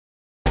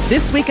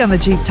This week on the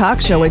Jeep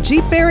Talk Show, a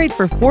Jeep buried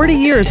for 40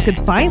 years could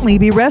finally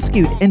be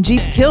rescued, and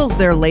Jeep kills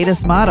their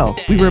latest model.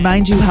 We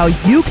remind you how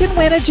you can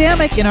win a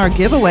Jammick in our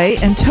giveaway,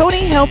 and Tony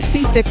helps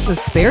me fix the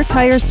spare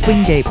tire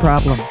swing gate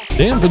problem.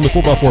 Dan from the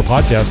 4x4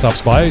 podcast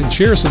stops by and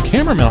shares some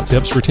camera mount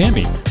tips for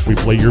Tammy. We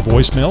play your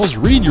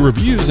voicemails, read your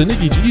reviews, and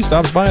Nikki G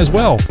stops by as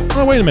well.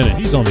 Oh, wait a minute,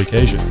 he's on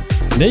vacation.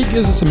 Nate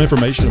gives us some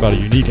information about a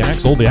unique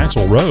axle, the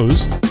Axle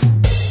Rose.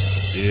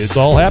 It's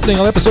all happening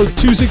on episode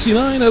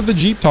 269 of the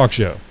Jeep Talk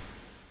Show.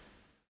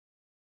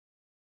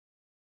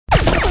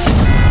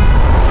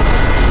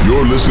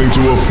 You're listening to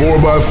a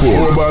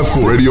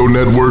 4x4 Radio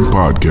Network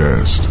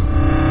podcast.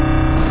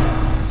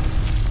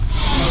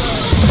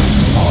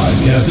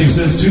 Podcasting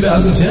since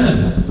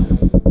 2010.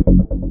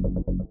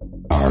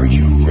 Are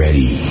you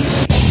ready?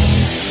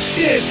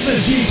 It's the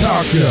Jeep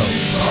Talk Show.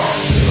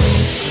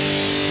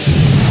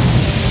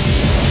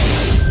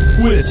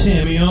 With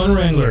Tammy on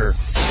Wrangler,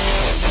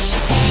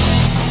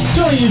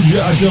 Tony and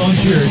Josh on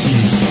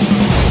Cherokee.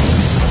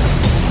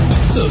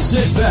 So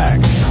sit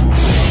back,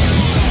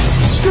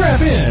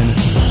 strap in,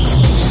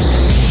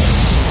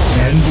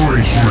 and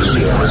brace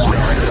yourself.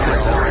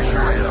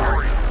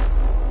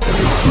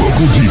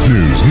 Local Jeep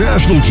news,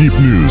 national Jeep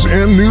news,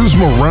 and news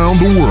from around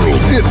the world.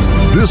 It's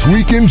This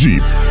Week in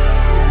Jeep.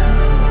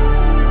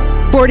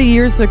 40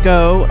 years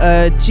ago,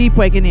 a Jeep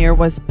Wagoneer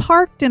was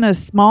parked in a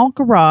small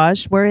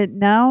garage where it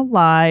now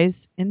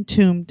lies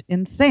entombed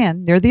in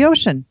sand near the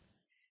ocean.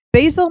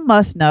 Basil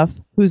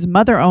Musnuff, whose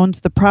mother owns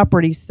the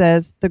property,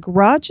 says the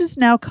garage is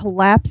now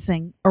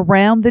collapsing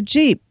around the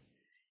Jeep,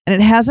 and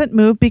it hasn't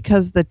moved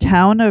because the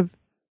town of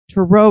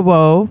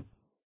Truro,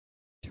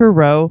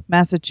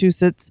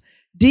 Massachusetts,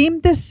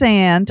 deemed the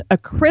sand a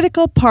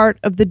critical part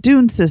of the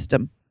dune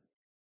system.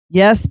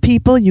 Yes,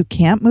 people, you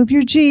can't move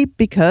your Jeep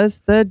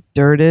because the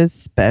dirt is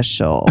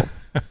special.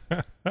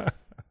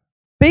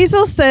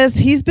 Basil says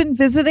he's been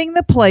visiting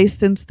the place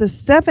since the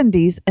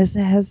 70s and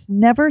has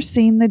never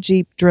seen the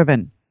Jeep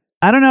driven.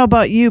 I don't know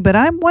about you, but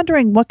I'm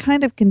wondering what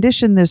kind of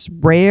condition this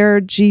rare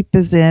Jeep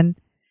is in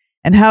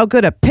and how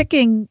good a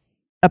pickling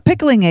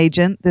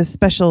agent this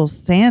special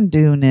sand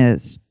dune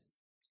is.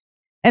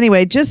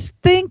 Anyway, just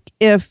think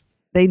if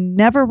they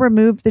never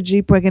removed the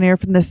Jeep Wagoneer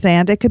from the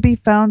sand, it could be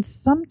found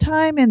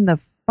sometime in the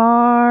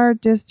far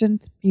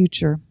distant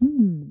future.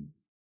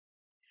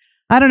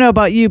 I don't know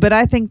about you, but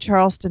I think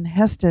Charleston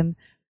Heston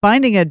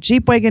finding a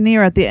Jeep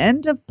Wagoneer at the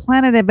end of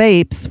Planet of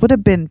Apes would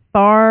have been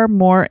far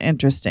more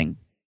interesting.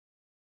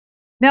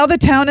 Now the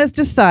town has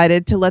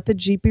decided to let the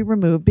Jeep be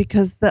removed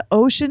because the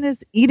ocean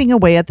is eating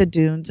away at the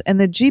dunes and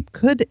the Jeep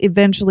could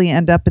eventually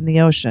end up in the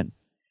ocean.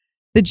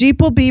 The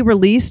Jeep will be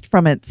released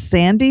from its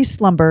sandy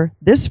slumber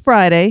this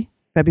Friday,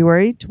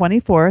 February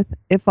 24th,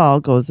 if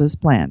all goes as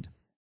planned.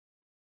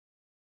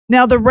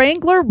 Now, the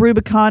Wrangler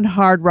Rubicon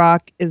Hard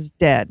Rock is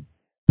dead.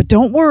 But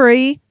don't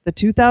worry, the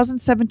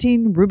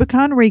 2017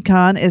 Rubicon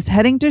Recon is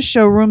heading to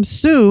showrooms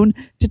soon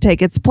to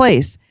take its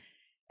place.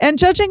 And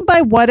judging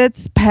by what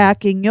it's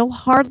packing, you'll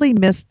hardly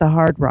miss the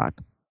Hard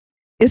Rock.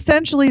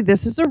 Essentially,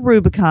 this is a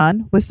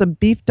Rubicon with some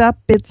beefed up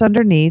bits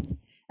underneath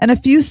and a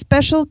few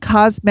special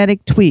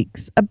cosmetic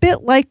tweaks, a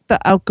bit like the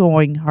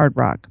outgoing Hard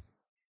Rock.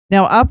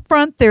 Now, up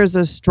front, there's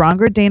a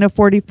stronger Dana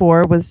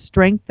 44 with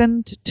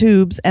strengthened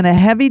tubes and a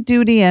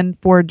heavy-duty end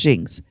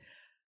forgings.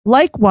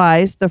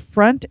 Likewise, the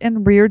front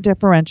and rear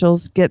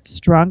differentials get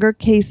stronger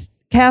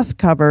cast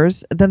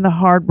covers than the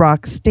Hard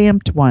Rock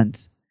stamped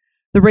ones.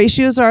 The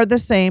ratios are the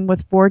same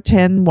with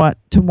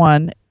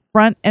 4:10:1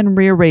 front and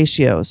rear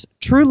ratios,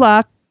 true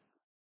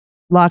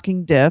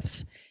locking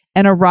diffs,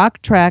 and a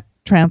rock track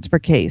transfer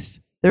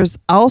case. There's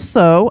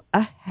also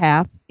a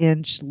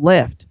 1/2-inch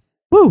lift.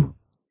 Woo!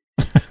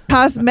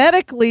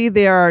 Cosmetically,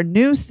 there are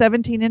new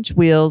 17-inch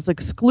wheels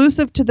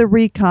exclusive to the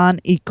Recon,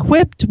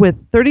 equipped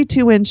with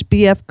 32-inch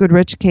BF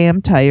Goodrich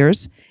cam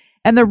tires,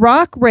 and the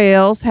rock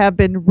rails have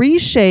been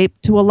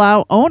reshaped to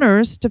allow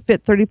owners to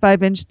fit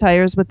 35-inch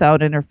tires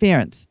without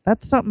interference.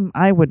 That's something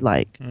I would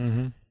like.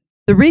 Mm-hmm.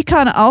 The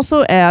Recon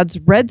also adds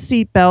red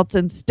seat belts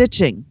and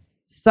stitching,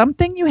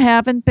 something you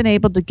haven't been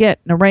able to get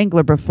in a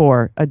Wrangler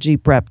before, a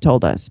Jeep rep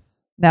told us.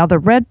 Now, the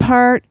red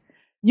part,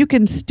 you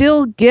can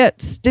still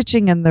get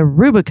stitching in the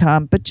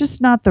Rubicon, but just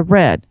not the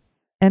red.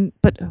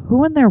 But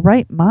who in their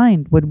right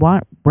mind would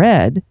want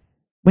red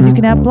when you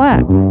can have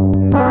black?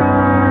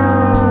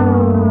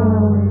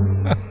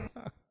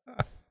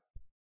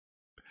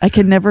 I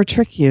can never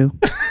trick you.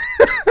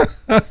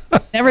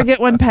 Never get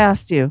one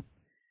past you.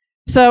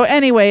 So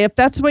anyway, if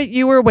that's what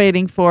you were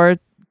waiting for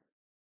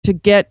to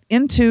get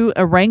into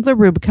a Wrangler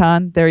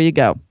Rubicon, there you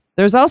go.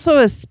 There's also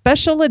a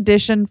special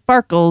edition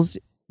Farkles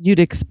you'd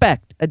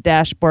expect, a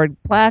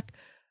dashboard plaque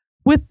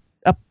with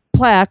a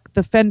plaque,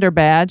 the fender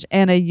badge,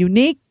 and a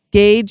unique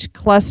gauge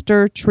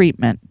cluster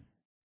treatment.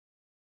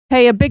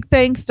 Hey, a big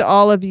thanks to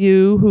all of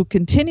you who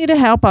continue to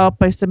help out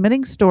by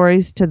submitting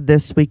stories to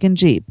This Week in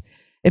Jeep.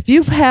 If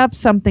you have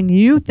something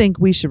you think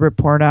we should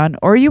report on,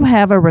 or you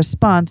have a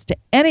response to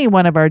any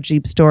one of our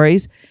Jeep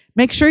stories,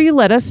 make sure you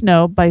let us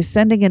know by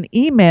sending an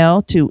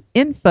email to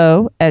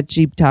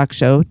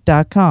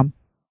info@jeeptalkshow.com.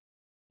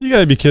 You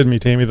got to be kidding me,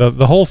 Tammy.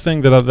 The whole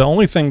thing the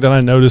only thing that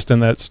I noticed in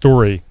that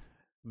story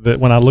that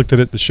when I looked at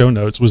it, the show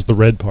notes, was the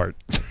red part.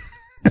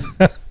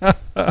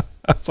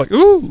 It's like,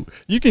 ooh,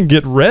 you can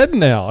get red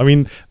now. I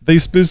mean, they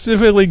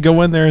specifically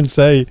go in there and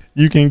say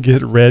you can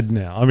get red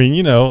now. I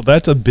mean,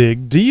 that's a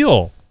big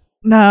deal.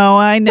 No,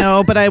 I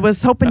know, but I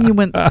was hoping you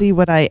wouldn't see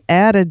what I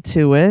added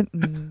to it.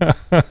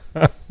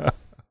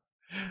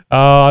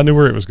 I knew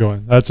where it was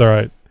going. That's all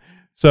right.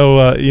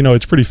 So,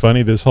 it's pretty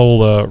funny. This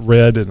whole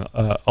red and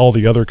all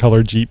the other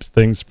colored Jeeps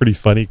thing's pretty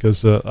funny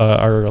because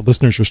our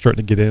listeners are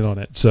starting to get in on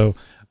it. So,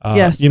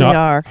 yes, they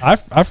are.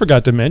 I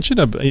forgot to mention,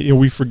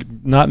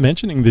 not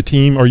mentioning the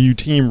team. Are you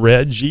team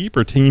red Jeep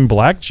or team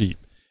black Jeep?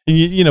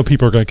 And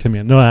people are going to come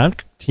in. No, I'm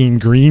team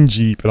green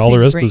Jeep and all the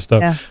rest of the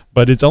stuff. Yeah.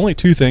 But it's only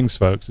two things,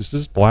 folks. It's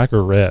just black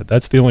or red.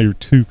 That's the only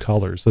two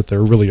colors that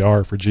there really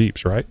are for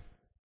Jeeps, right?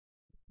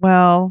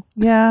 Well,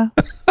 yeah.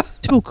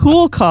 Two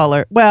cool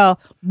color. Well,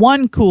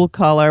 one cool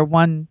color,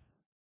 one,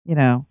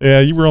 Yeah,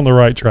 you were on the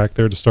right track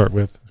there to start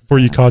with before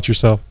you caught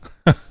yourself.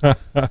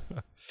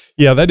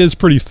 Yeah, that is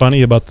pretty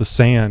funny about the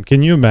sand.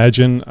 Can you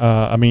imagine,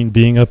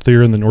 being up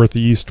there in the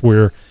Northeast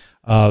where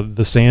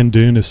the sand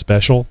dune is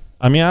special?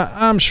 I mean,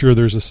 I'm sure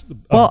there's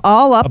a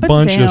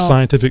bunch of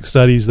scientific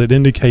studies that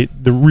indicate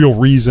the real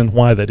reason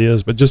why that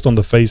is, but just on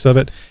the face of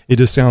it, it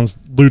just sounds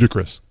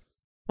ludicrous.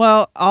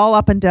 Well, all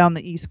up and down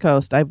the East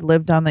Coast. I've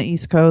lived on the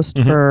East Coast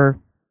for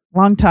a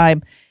long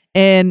time.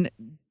 And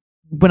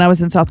when I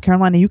was in South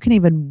Carolina, you can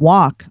even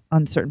walk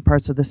on certain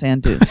parts of the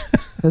sand dunes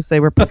because they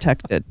were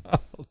protected.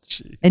 Oh,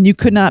 geez. And you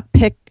could not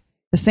pick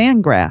the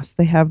sand grass.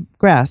 They have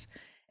grass.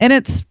 And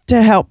it's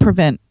to help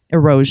prevent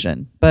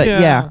erosion. But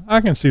yeah.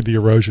 I can see the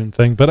erosion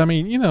thing. But I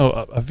mean,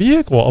 a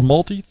vehicle, a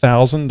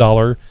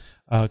multi-$1,000,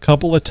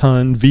 couple of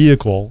ton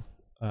vehicle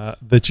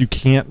that you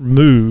can't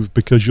move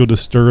because you'll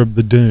disturb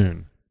the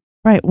dune.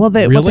 Right. Well,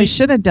 what they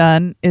should have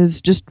done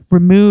is just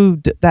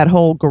removed that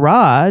whole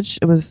garage.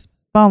 It was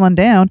fallen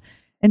down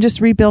and just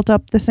rebuilt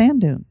up the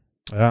sand dune.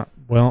 Yeah.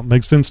 Well, it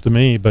makes sense to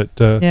me,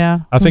 but I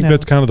think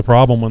that's kind of the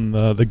problem when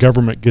the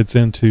government gets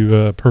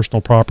into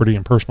personal property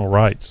and personal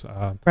rights.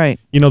 Right.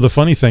 The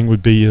funny thing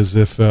would be is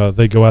if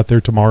they go out there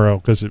tomorrow,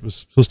 because it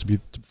was supposed to be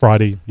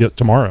Friday, yet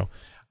tomorrow.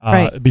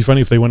 Right. It'd be funny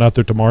if they went out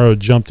there tomorrow,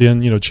 jumped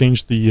in,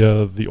 changed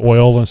the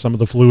oil and some of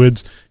the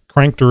fluids,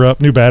 cranked her up,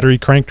 new battery,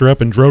 cranked her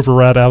up, and drove her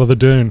right out of the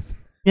dune.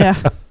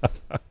 Yeah.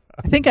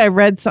 I think I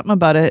read something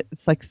about it.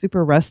 It's like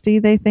super rusty,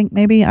 they think,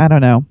 maybe. I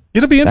don't know.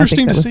 It'll be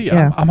interesting to see.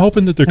 Yeah. I'm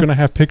hoping that they're going to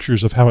have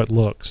pictures of how it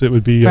looks. It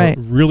would be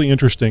really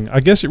interesting. I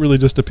guess it really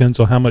just depends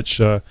on how much,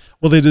 it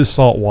is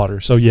salt water.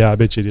 So, yeah, I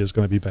bet you it is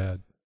going to be bad.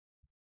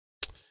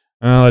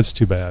 Oh, that's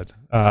too bad.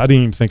 I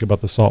didn't even think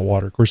about the salt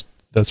water. Of course,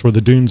 that's where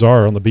the dunes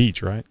are on the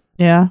beach, right?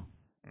 Yeah.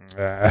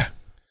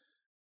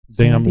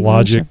 Damn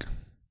logic.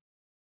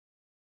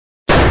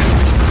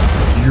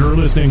 You're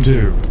listening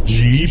to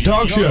Jeep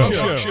Talk Show,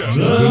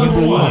 the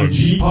number one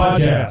Jeep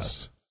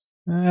podcast.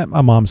 At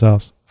my mom's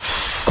house.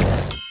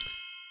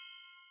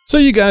 So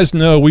you guys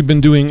know we've been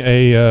doing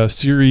a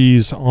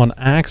series on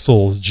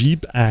axles,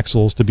 Jeep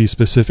axles to be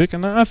specific,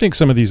 and I think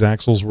some of these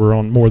axles were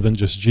on more than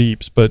just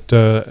Jeeps, but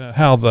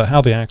how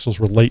the axles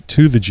relate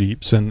to the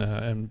Jeeps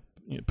and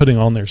putting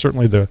on there.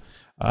 Certainly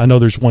I know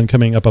there's one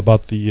coming up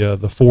about the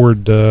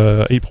Ford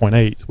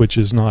 8.8, which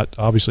is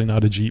obviously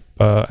not a Jeep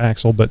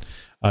axle, but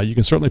you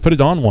can certainly put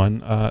it on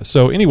one.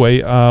 So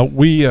anyway,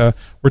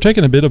 we're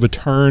taking a bit of a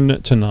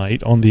turn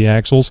tonight on the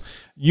axles.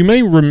 You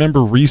may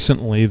remember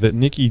recently that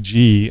Nikki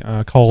G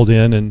called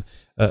in and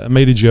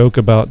made a joke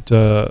about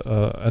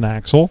an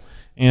axle.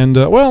 And,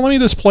 let me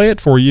just play it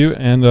for you,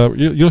 and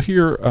you'll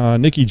hear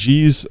Nikki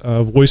G's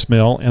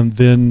voicemail and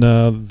then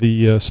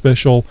the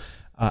special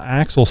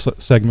axle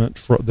segment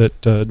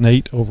that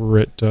Nate over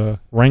at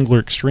Wrangler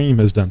Extreme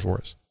has done for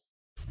us.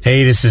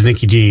 Hey, this is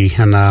Nikki G,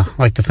 and I'd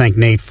like to thank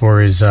Nate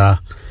for his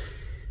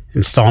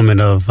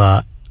installment of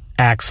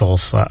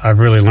axles. I've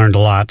really learned a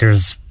lot.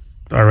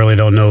 I really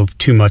don't know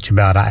too much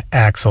about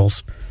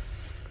axles.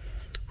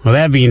 Well,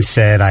 that being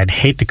said, I'd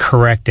hate to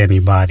correct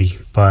anybody,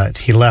 but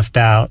he left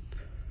out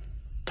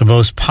the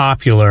most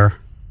popular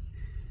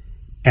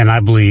and I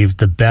believe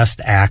the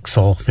best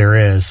axle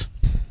there is.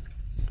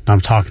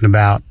 I'm talking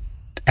about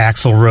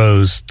Axl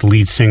Rose, the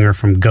lead singer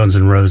from Guns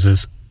N'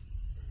 Roses.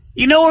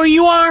 You know where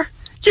you are?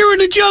 You're in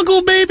the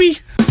jungle, baby!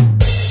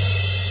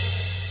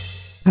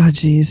 Oh,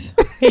 jeez.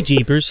 Hey,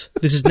 Jeepers.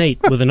 This is Nate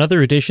with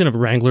another edition of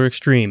Wrangler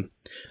Extreme.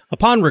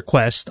 Upon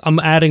request, I'm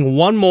adding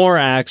one more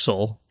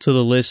axle to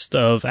the list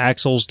of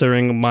axles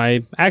during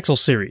my axle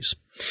series.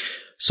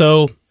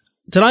 So,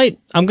 tonight,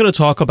 I'm going to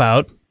talk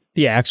about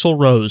the Axl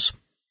Rose.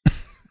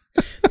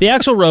 The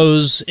Axl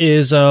Rose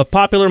is a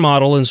popular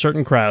model in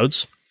certain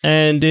crowds,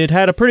 and it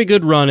had a pretty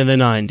good run in the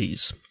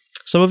 90s.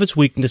 Some of its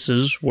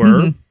weaknesses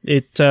were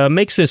it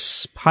makes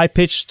this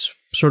high-pitched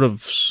sort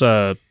of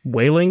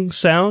wailing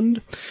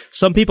sound.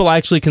 Some people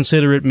actually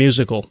consider it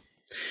musical.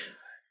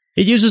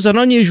 It uses an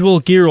unusual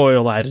gear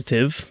oil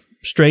additive,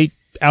 straight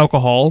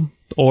alcohol,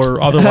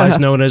 or otherwise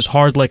known as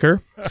hard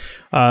liquor,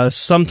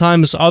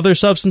 sometimes other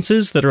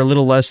substances that are a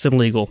little less than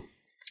legal.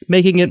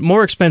 making it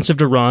more expensive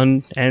to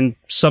run and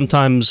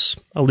sometimes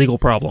a legal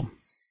problem.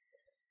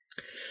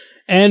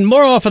 And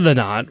more often than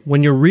not,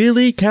 when you're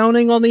really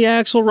counting on the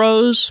axle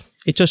rows,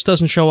 it just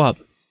doesn't show up.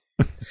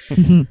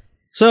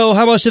 So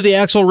how much did the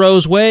axle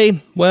rows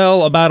weigh?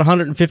 Well, about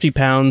 150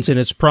 pounds in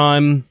its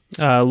prime.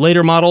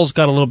 Later models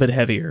got a little bit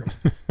heavier.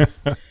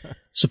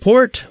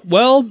 Support?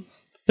 Well,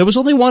 there was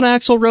only one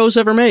axle rose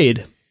ever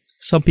made.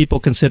 Some people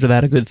consider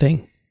that a good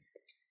thing.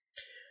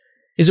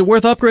 Is it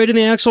worth upgrading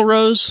the axle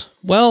rows?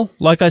 Well,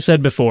 like I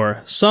said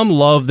before, some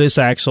love this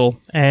axle,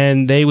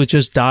 and they would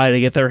just die to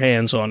get their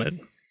hands on it.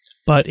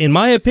 But in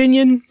my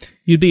opinion,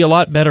 you'd be a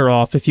lot better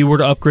off if you were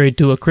to upgrade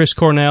to a Chris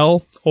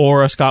Cornell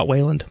or a Scott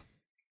Wayland.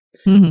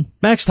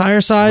 Max tire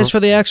size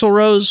for the axle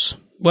rows?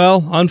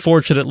 Well,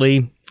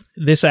 unfortunately,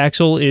 this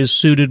axle is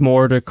suited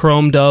more to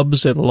chrome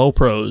dubs and low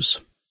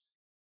pros.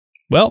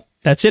 Well,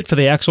 that's it for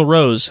the axle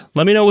rows.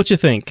 Let me know what you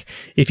think.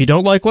 If you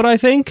don't like what I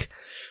think,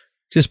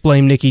 just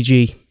blame Nikki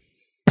G.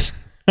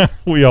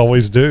 We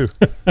always do.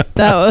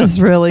 That was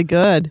really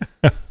good.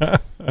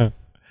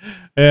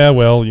 Yeah,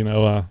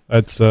 well,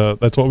 that's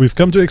what we've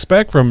come to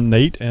expect from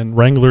Nate and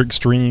Wrangler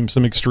Extreme.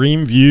 Some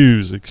extreme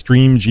views,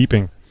 extreme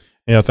Jeeping.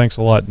 Yeah, thanks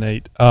a lot,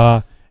 Nate.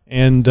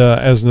 And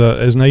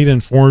as Nate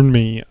informed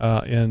me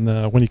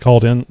when he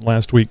called in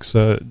last week's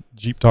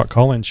Jeep Talk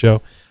call-in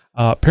show,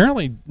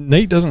 apparently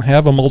Nate doesn't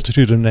have a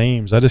multitude of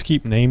names. I just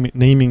keep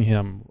naming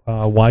him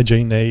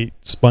YJ Nate,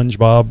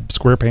 SpongeBob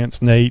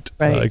SquarePants Nate,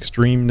 Right.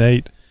 Extreme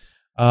Nate.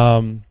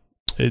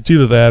 It's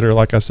either that or,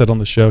 like I said on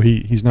the show,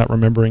 he's not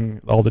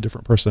remembering all the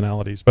different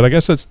personalities. But I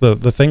guess that's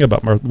the thing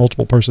about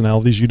multiple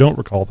personalities. You don't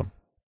recall them.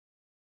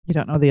 You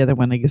don't know the other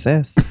one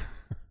exists.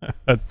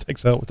 That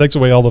takes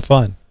away all the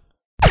fun.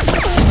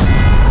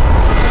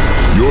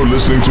 You're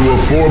listening to a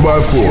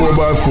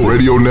 4x4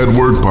 Radio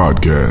Network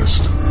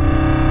podcast.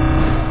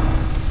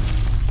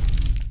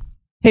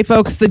 Hey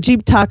folks, the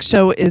Jeep Talk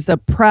Show is a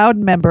proud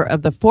member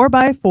of the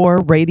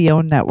 4x4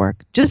 Radio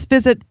Network. Just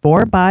visit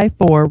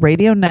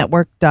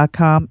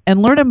 4x4radionetwork.com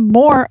and learn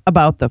more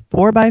about the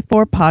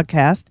 4x4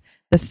 podcast,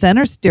 the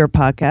Center Steer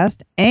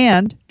podcast,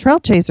 and Trail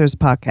Chasers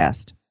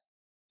podcast.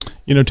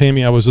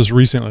 Tammy, I was just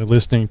recently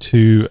listening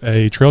to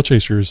a Trail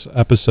Chasers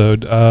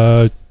episode,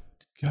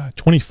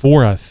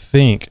 24, I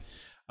think.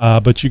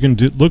 But you can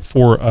look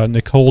for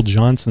Nicole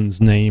Johnson's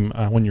name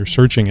when you're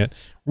searching it.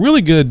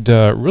 Really good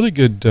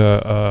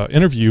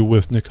interview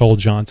with Nicole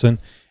Johnson.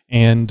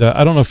 And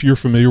I don't know if you're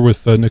familiar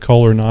with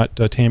Nicole or not,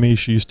 Tammy.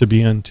 She used to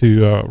be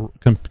into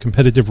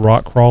competitive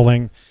rock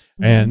crawling,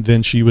 and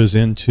then she was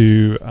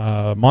into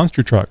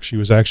monster truck. She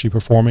was actually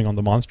performing on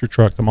the monster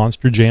truck, the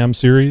Monster Jam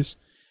series.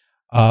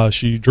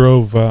 She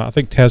drove, I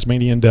think,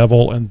 Tasmanian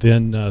Devil and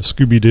then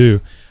Scooby-Doo.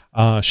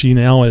 She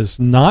now is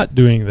not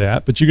doing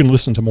that, but you can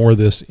listen to more of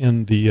this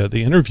in the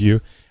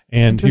interview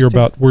and hear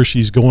about where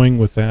she's going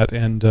with that.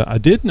 And I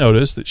did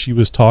notice that she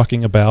was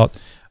talking about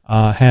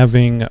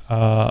having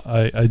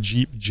a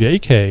Jeep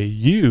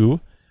JKU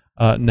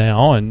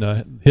now and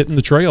hitting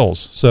the trails.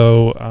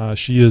 So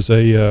she is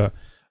back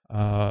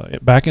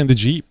into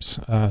Jeeps.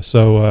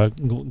 So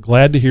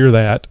glad to hear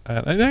that.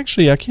 And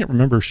actually, I can't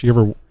remember if she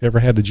ever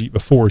had a Jeep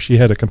before. She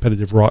had a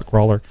competitive rock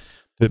crawler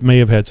that may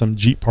have had some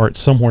Jeep parts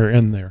somewhere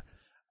in there.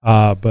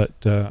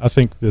 But I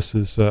think this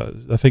is,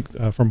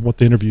 from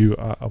what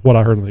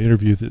I heard in the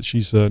interview, that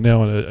she's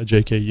now in a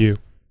JKU.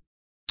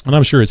 And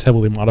I'm sure it's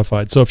heavily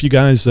modified. So if you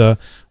guys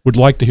would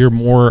like to hear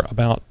more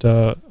about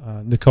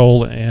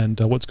Nicole and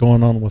what's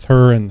going on with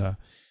her and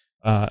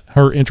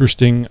her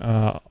interesting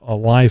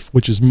life,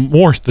 which is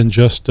more than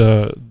just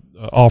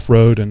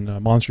off-road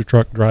and monster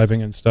truck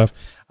driving and stuff,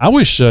 I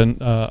wish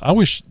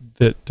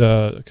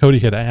that Cody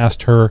had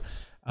asked her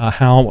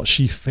how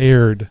she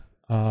fared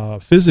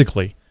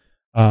physically.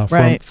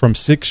 From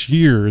 6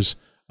 years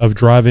of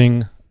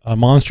driving a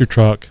monster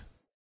truck,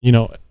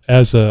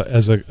 as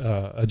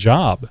a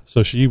job.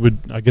 So she would,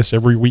 I guess,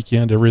 every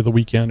other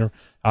weekend, or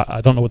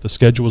I don't know what the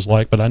schedule was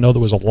like, but I know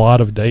there was a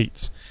lot of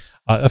dates.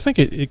 I think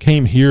it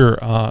came here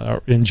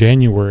in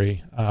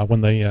January when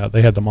they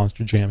had the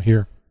Monster Jam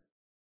here.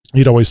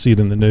 You'd always see it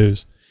in the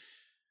news.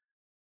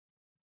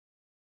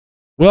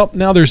 Well,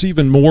 now there's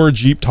even more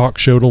Jeep Talk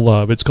show to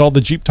love. It's called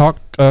the Jeep Talk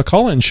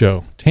call-in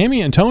show.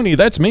 Tammy and Tony,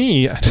 that's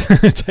me,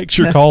 takes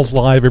your calls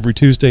live every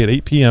Tuesday at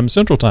 8 p.m.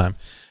 Central Time.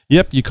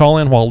 Yep, you call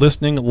in while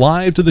listening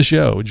live to the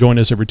show. Join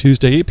us every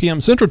Tuesday, 8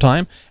 p.m. Central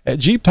Time at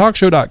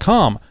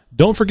jeeptalkshow.com.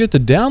 Don't forget to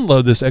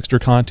download this extra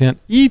content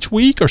each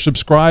week or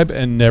subscribe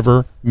and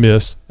never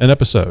miss an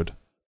episode.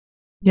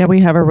 Yeah,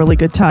 we have a really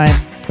good time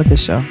with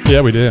this show.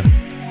 Yeah, we do.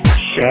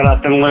 Shut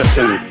up and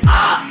listen.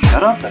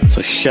 Shut up.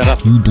 So shut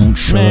up. You don't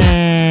shut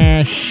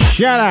up.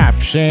 Shut up,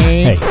 say.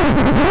 Hey,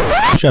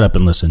 shut up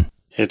and listen.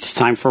 It's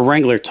time for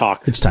Wrangler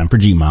Talk. It's time for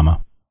Jeep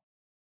Mama.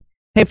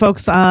 Hey,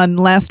 folks, on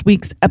last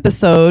week's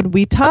episode,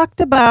 we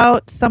talked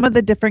about some of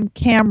the different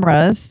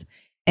cameras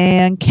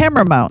and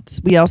camera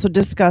mounts. We also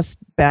discussed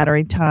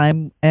battery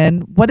time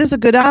and what is a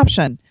good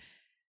option.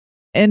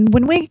 And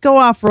when we go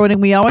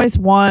off-roading, we always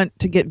want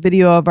to get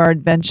video of our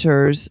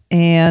adventures,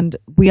 and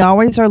we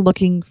always are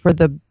looking for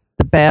the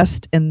the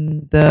best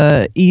and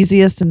the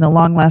easiest and the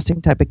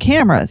long-lasting type of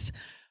cameras.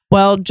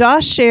 Well,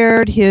 Josh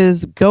shared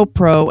his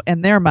GoPro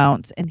and their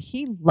mounts, and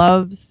he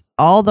loves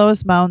all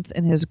those mounts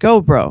in his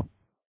GoPro.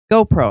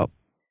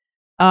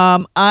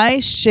 I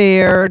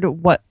shared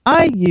what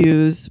I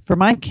use for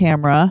my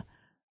camera.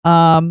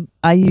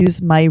 I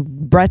use my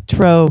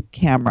retro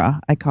camera,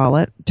 I call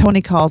it.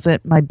 Tony calls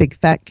it my big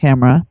fat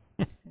camera.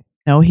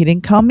 No, he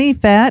didn't call me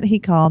fat. He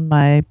called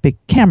my big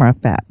camera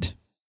fat.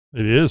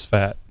 It is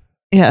fat.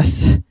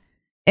 Yes.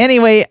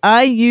 Anyway,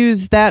 I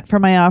use that for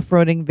my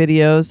off-roading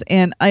videos,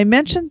 and I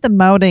mentioned the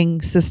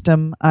mounting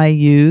system I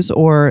use,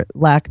 or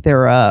lack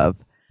thereof.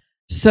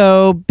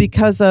 So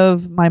because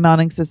of my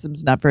mounting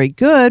system's not very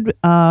good,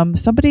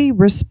 somebody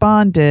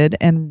responded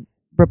and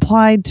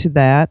replied to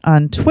that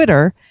on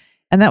Twitter,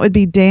 and that would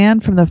be Dan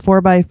from the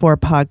 4x4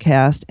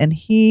 podcast, and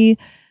he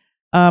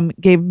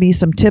gave me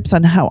some tips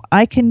on how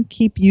I can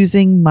keep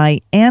using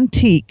my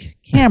antique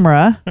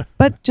camera,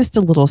 but just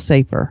a little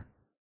safer.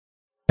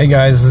 Hey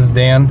guys, this is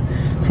Dan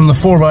from the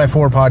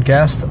 4x4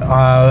 podcast.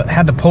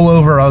 Had to pull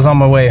over. I was on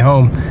my way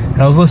home,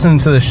 and I was listening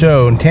to the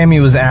show, and Tammy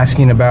was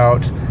asking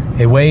about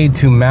a way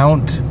to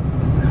mount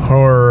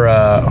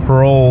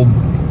her old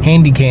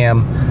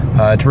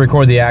Handycam to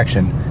record the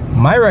action.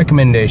 My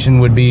recommendation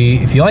would be,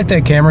 if you like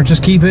that camera,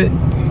 just keep it.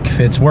 If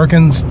it's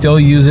working, still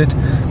use it.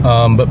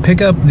 But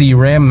pick up the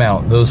RAM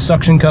mount. Those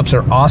suction cups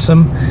are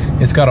awesome.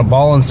 It's got a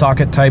ball and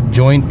socket type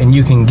joint, and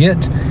you can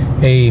get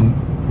a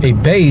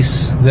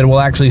base that will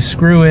actually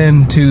screw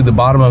into the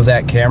bottom of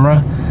that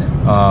camera,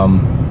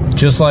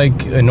 just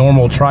like a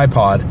normal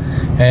tripod,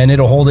 and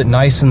it'll hold it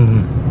nice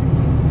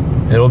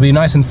and it'll be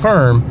nice and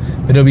firm,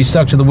 but it'll be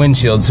stuck to the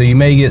windshield, so you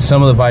may get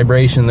some of the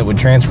vibration that would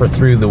transfer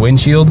through the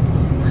windshield.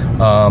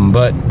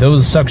 But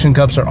those suction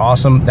cups are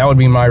awesome. That would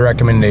be my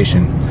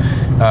recommendation.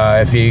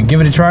 If you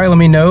give it a try, let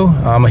me know.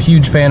 I'm a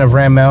huge fan of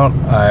RAM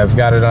mount. I've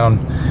got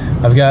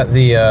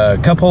the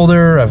cup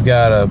holder. I've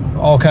got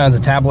all kinds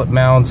of tablet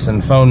mounts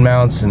and phone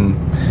mounts, and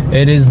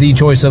it is the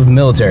choice of the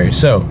military.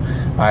 So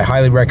I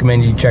highly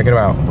recommend you check it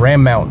out.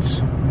 RAM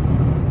mounts.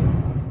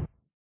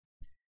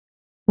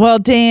 Well,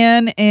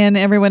 Dan and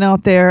everyone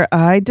out there,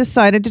 I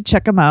decided to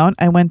check them out.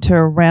 I went to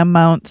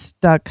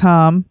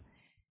rammounts.com,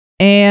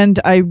 and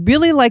I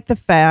really like the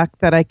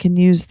fact that I can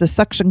use the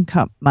suction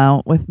cup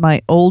mount with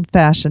my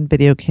old-fashioned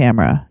video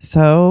camera.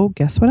 So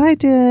guess what I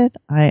did?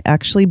 I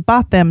actually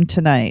bought them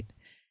tonight.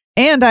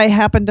 And I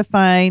happened to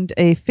find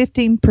a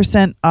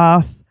 15%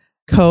 off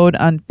code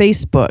on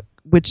Facebook,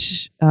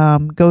 which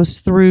goes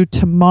through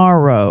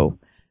tomorrow,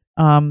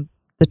 the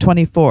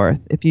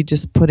 24th. If you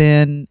just put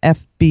in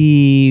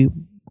FB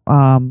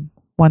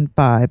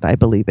 15, I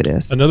believe it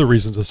is. Another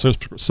reason to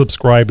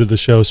subscribe to the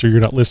show, so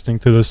you're not listening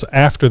to this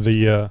after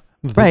the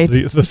right.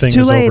 the thing it's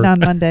too is late over. on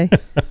Monday.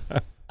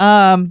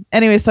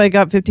 Anyway, so I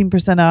got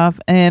 15% off,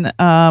 and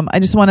I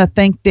just want to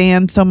thank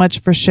Dan so much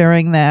for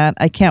sharing that.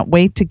 I can't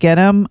wait to get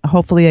them.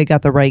 Hopefully I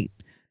got the right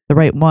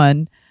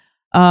one.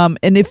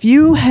 And if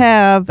you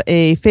have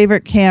a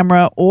favorite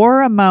camera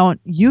or a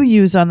mount you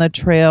use on the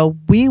trail,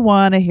 we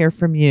want to hear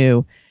from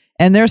you.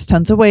 And there's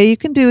tons of ways you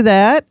can do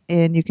that.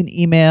 And you can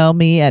email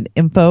me at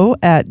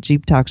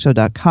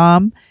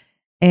info@jeeptalkshow.com.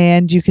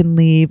 And you can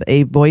leave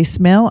a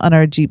voicemail on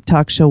our Jeep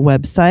Talk Show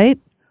website.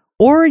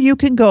 Or you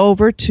can go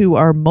over to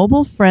our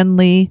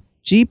mobile-friendly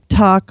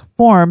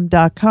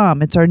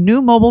jeeptalkforum.com. It's our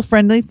new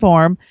mobile-friendly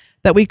forum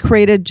that we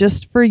created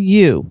just for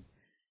you.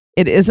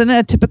 It isn't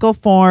a typical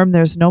form.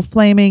 There's no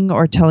flaming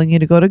or telling you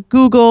to go to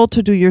Google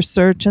to do your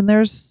search, and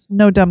there's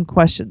no dumb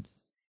questions.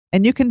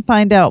 And you can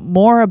find out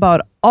more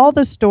about all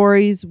the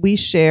stories we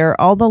share,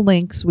 all the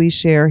links we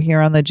share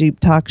here on the Jeep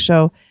Talk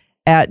Show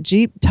at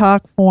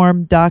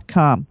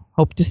jeeptalkforum.com.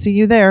 Hope to see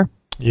you there.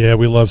 Yeah,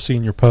 we love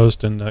seeing your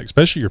post, and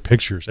especially your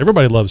pictures.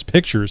 Everybody loves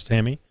pictures,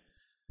 Tammy.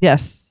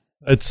 Yes.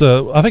 It's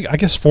I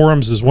guess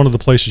forums is one of the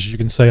places you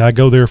can say I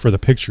go there for the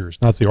pictures,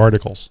 not the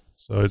articles.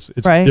 So it's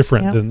right,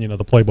 different than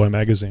the Playboy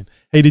magazine.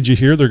 Hey, did you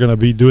hear they're going to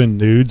be doing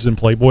nudes in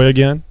Playboy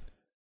again?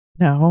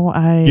 No,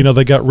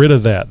 they got rid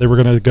of that. They were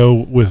going to go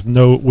with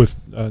no,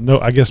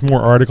 I guess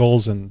more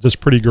articles and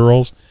just pretty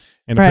girls.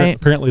 And right.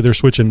 Apparently they're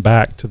switching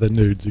back to the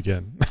nudes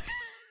again.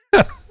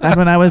 And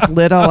when I was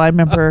little, I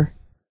remember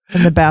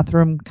in the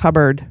bathroom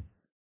cupboard.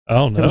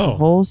 Oh no, there was a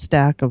whole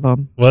stack of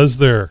them. Was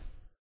there?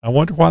 I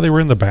wonder why they were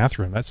in the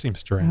bathroom. That seems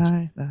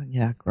strange.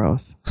 Yeah,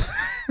 gross.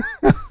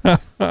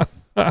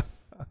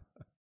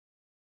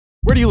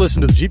 Where do you listen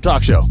to the Jeep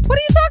Talk Show? What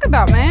are you talking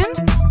about, man?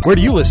 Where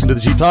do you listen to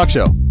the Jeep Talk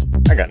Show?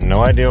 I got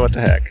no idea what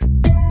the heck.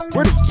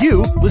 Where do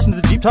you listen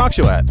to the Jeep Talk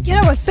Show at? Get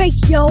out of my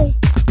face, yo.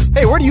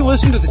 Hey, where do you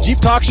listen to the Jeep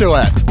Talk Show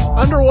at?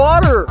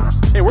 Underwater.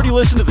 Hey, where do you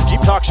listen to the Jeep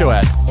Talk Show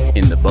at?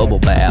 In the bubble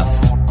bath.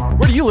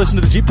 Where do you listen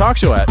to the Jeep Talk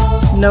Show at?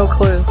 No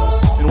clue.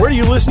 And where do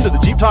you listen to the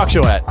Jeep Talk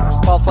Show at?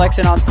 While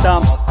flexing on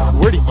stumps.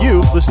 Where do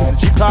you listen to the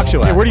Jeep Talk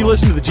Show at? Hey, where do you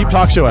listen to the Jeep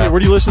Talk Show at? Hey, where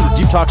do you listen to the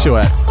Jeep Talk Show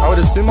at? I would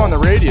assume on the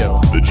radio.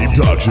 The Jeep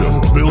Talk Show,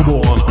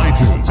 available on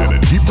iTunes and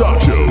at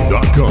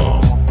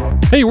jeeptalkshow.com.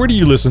 Hey, where do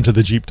you listen to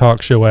the Jeep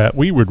Talk Show at?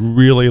 We would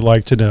really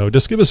like to know.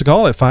 Just give us a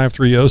call at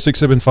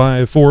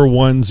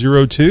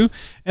 530-675-4102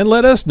 and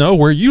let us know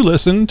where you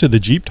listen to the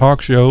Jeep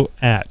Talk Show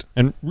at.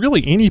 And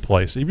really any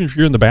place, even if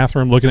you're in the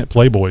bathroom looking at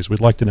Playboys,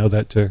 we'd like to know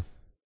that too.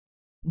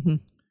 Mm-hmm.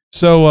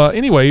 So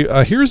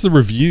anyway, here's the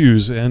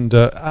reviews. And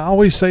I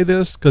always say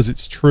this because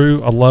it's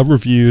true. I love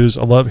reviews.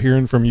 I love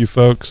hearing from you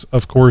folks.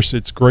 Of course,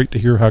 it's great to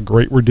hear how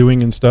great we're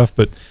doing and stuff.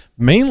 But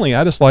mainly,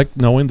 I just like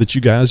knowing that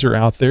you guys are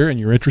out there and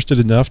you're interested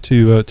enough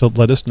to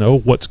let us know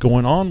what's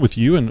going on with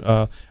you and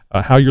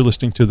how you're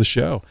listening to the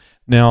show.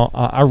 Now,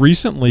 I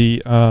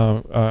recently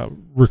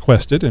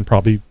requested and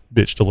probably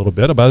bitched a little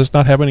bit about us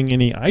not having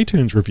any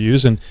iTunes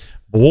reviews. And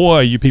boy,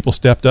 you people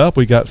stepped up.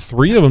 We got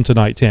 3 of them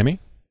tonight, Tammy.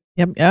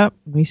 Yep,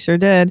 we sure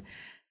did.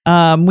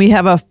 We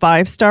have a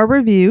 5-star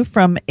review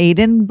from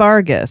Aiden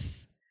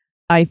Vargas.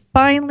 I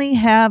finally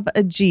have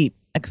a Jeep! !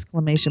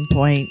 Exclamation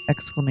point.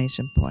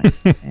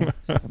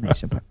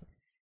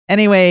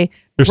 Anyway,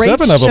 there's great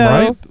 7 of them, show.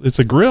 right? It's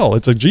a grill.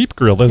 It's a Jeep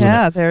grill, isn't it?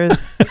 Yeah, there's,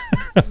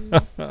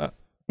 I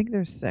think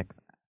there's 6,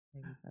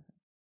 maybe 7.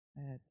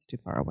 It's too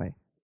far away.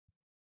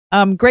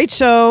 Great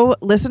show.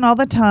 Listen all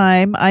the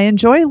time. I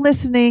enjoy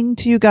listening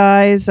to you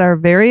guys. Are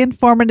very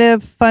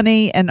informative,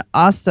 funny, and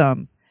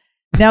awesome.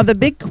 Now, the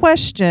big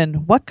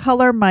question, what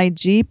color my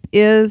Jeep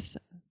is?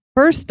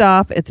 First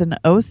off, it's an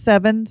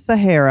 07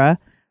 Sahara.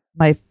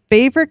 My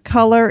favorite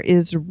color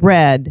is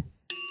red,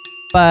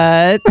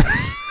 but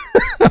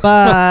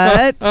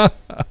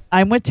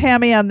I'm with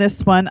Tammy on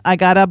this one. I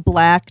got a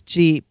black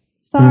Jeep.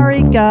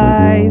 Sorry,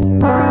 guys.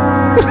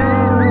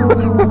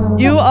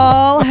 You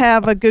all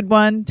have a good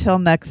one till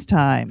next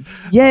time.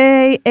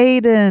 Yay,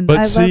 Aiden. But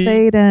I see, love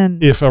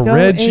Aiden. If a Go,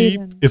 red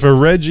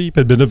Aiden. Jeep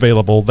had been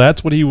available,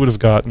 that's what he would have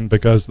gotten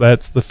because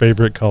that's the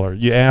favorite color.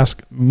 You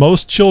ask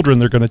most children,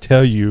 they're going to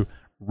tell you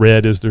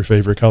red is their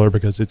favorite color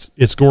because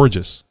it's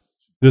gorgeous.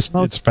 It's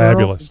Most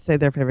fabulous. girls would say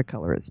their favorite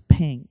color is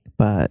pink,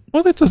 but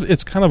Well,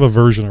 it's kind of a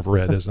version of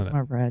red, isn't it?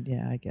 more red,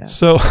 yeah, I guess.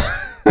 So,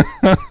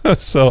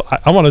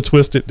 I want to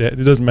twist it. It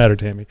doesn't matter,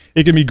 Tammy.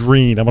 It can be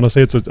green. I want to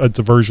say it's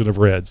a version of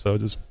red. So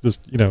just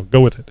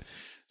go with it.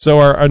 So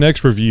our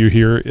next review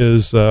here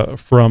is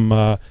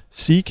from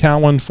C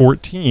Cowan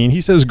 14. He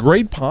says,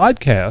 "Great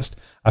podcast.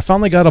 I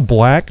finally got a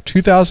black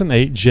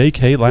 2008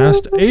 JK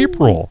last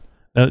April.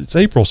 Now it's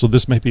April, so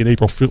this may be an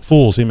April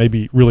Fool's. He may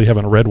be really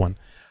having a red one.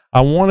 I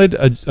wanted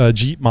a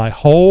Jeep my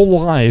whole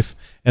life,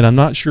 and I'm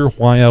not sure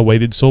why I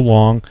waited so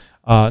long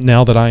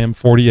now that I am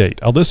 48.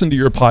 I listen to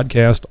your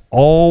podcast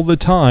all the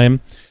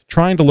time,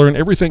 trying to learn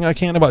everything I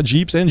can about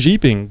Jeeps and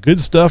Jeeping. Good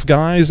stuff,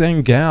 guys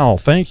and gal.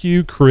 Thank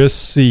you, Chris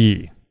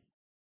C."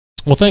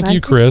 Well, thank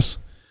you, Chris.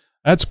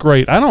 That's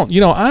great. I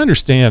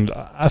understand.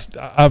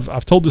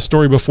 I've told this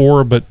story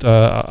before, but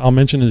I'll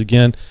mention it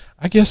again.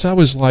 I guess I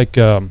was like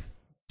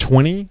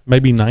 20,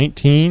 maybe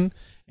 19.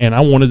 And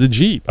I wanted a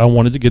Jeep. I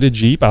wanted to get a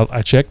Jeep.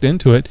 I checked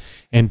into it.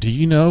 And do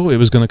you know it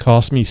was going to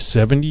cost me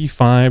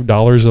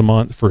 $75 a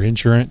month for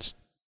insurance?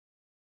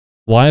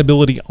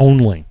 Liability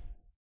only.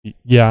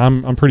 Yeah,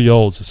 I'm pretty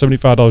old, so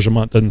 $75 a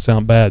month doesn't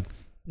sound bad.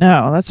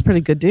 No, that's a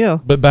pretty good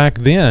deal. But back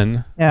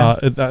then, Yeah.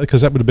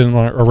 because that would have been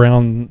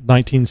around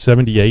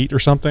 1978 or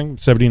something,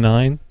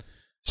 79,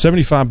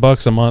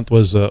 $75 a month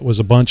was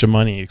a bunch of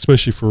money,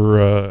 especially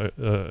for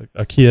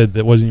a kid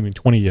that wasn't even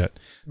 20 yet.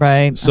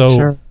 Right. So I'm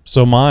sure.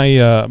 so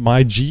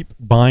my Jeep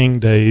buying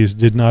days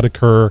did not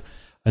occur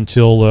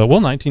until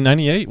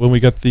 1998 when we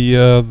got the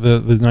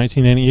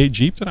 1998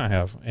 Jeep that I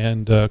have,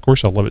 and of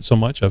course I love it so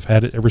much I've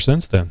had it ever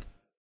since then.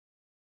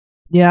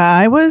 Yeah,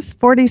 I was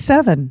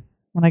 47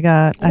 when I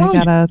got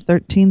a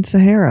 13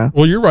 Sahara.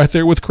 Well, you're right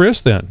there with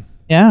Chris then.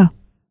 Yeah.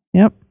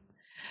 Yep.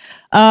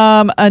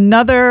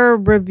 Another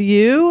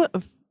review,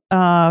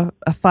 a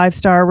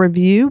 5-star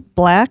review,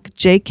 black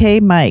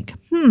JK Mike.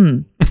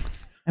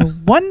 I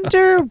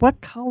wonder what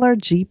color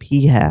Jeep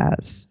he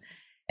has.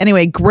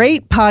 Anyway,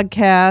 great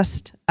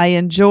podcast. I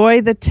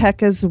enjoy the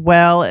tech as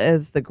well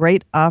as the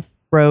great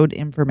off-road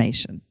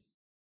information.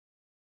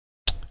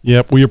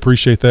 Yep, we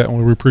appreciate that,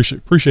 and we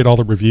appreciate all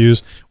the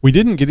reviews. We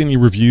didn't get any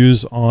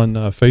reviews on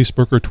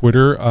Facebook or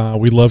Twitter.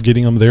 We love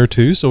getting them there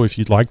too. So if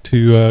you'd like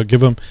to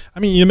give them, I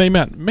mean, you may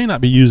not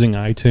be using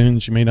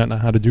iTunes. You may not know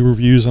how to do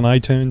reviews on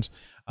iTunes.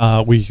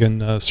 We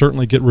can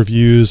certainly get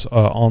reviews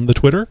on the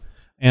Twitter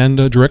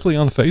and directly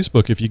on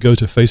Facebook. If you go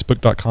to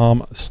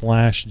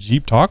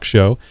facebook.com/Jeep Talk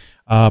Show,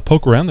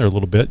 poke around there a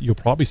little bit, you'll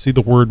probably see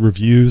the word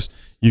reviews.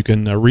 You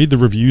can read the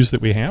reviews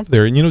that we have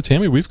there. And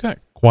Tammy, we've got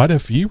quite a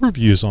few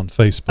reviews on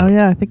Facebook. Oh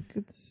yeah, I think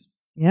it's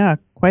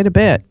quite a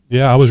bit.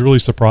 Yeah, I was really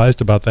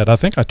surprised about that. I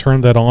think I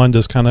turned that on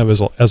just kind of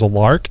as a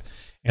lark,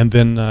 and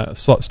then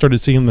started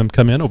seeing them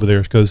come in over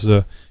there because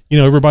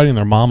everybody and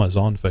their mama's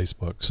on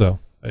Facebook. So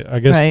I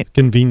guess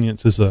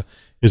convenience is a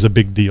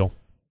big deal.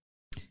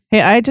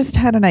 Hey, I just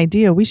had an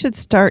idea. We should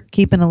start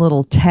keeping a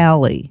little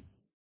tally,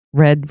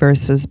 red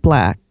versus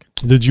black.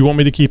 Did you want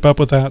me to keep up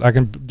with that? I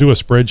can do a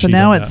spreadsheet. So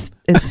now it's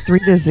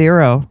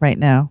 3-0 right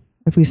now.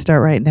 If we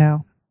start right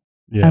now,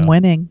 yeah. I'm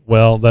winning.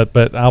 Well,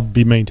 but I'll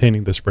be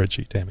maintaining the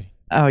spreadsheet, Tammy.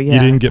 Oh yeah, you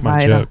didn't get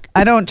my joke.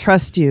 I don't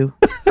trust you.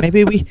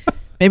 Maybe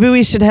Maybe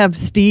we should have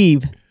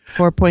Steve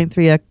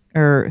 4.3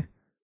 or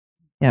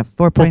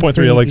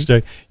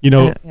 4.3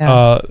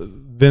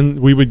 LXJ.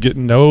 Then we would get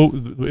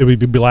it would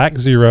be black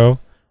 0,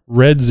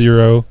 red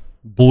 0,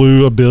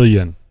 blue 1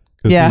 billion,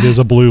 because it is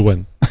a blue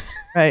one.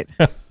 Right.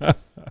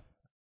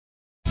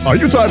 Are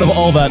you tired of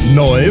all that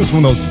noise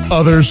from those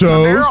other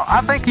shows?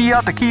 I think you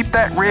ought to keep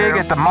that rig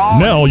at the mall.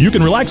 Now you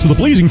can relax to the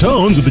pleasing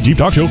tones of the Jeep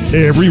Talk Show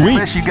every week.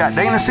 Unless you got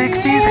Dana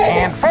 60s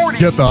and 40s.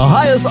 Get the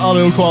highest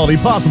audio quality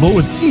possible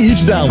with each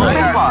download.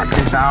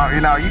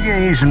 Now, you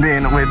can use some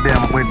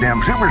with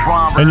them super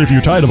swamp. And if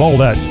you're tired of all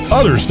that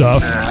other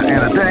stuff,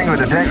 and the thing with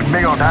the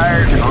big old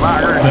tires and the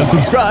locker. Then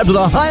subscribe to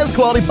the highest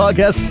quality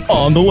podcast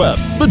on the web.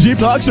 The Jeep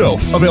Talk Show.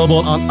 Available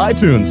on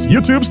iTunes,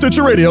 YouTube,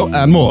 Stitcher Radio,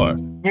 and more.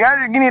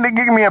 You need to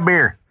give me a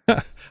beer.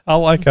 I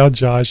like how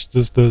Josh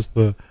just does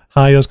the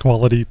highest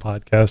quality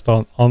podcast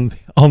on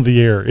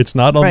the air. It's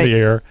not on the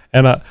air,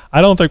 and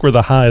I don't think we're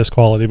the highest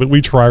quality, but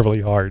we try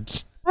really hard.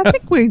 I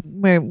think we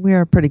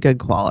are pretty good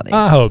quality.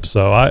 I hope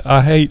so.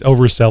 I hate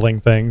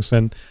overselling things,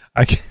 and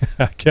I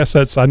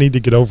guess I need to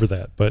get over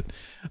that. But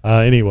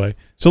anyway,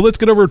 so let's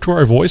get over to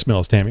our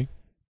voicemails, Tammy.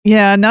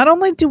 Yeah, not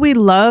only do we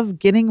love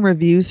getting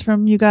reviews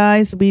from you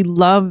guys, we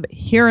love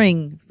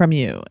hearing from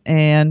you,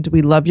 and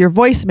we love your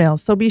voicemail.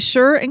 So be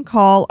sure and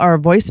call our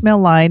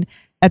voicemail line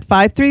at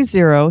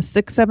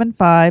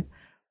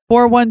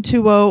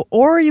 530-675-4120,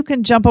 or you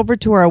can jump over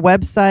to our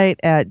website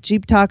at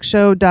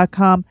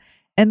jeeptalkshow.com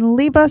and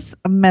leave us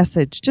a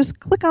message. Just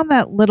click on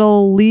that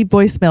little leave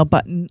voicemail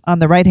button on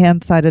the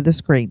right-hand side of the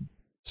screen.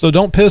 So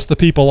don't piss the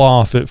people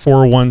off at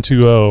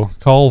 4120.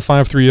 Call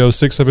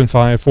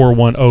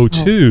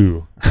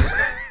 530-675-4102.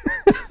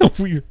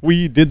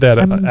 We did that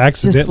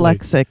accidentally.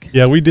 Dyslexic.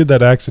 Yeah, we did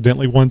that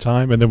accidentally one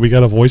time, and then we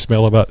got a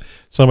voicemail about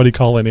somebody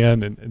calling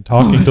in and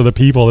talking to the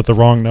people at the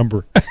wrong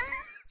number.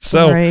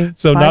 So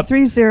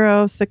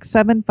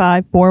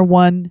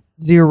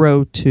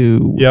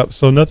 530-675-4102. Yep.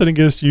 So nothing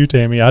against you,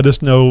 Tammy. I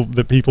just know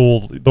that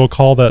they'll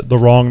call that the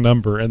wrong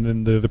number, and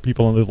then the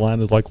people on the line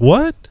is like,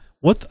 "What?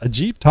 What, a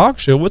Jeep Talk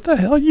Show? What the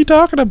hell are you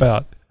talking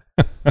about?"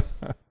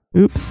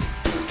 Oops.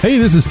 Hey,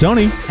 this is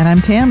Tony. And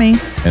I'm Tammy.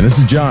 And this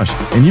is Josh.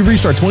 And you've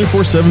reached our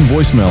 24/7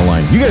 voicemail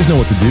line. You guys know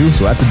what to do,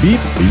 so at the beep,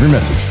 leave your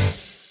message.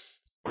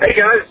 Hey,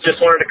 guys.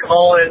 Just wanted to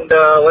call and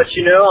let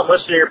you know I'm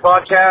listening to your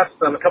podcast.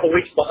 I'm a couple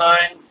weeks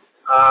behind.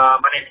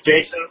 My name's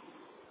Jason.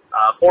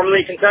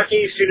 Formerly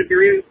Kentucky, soon to be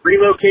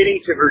relocating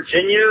to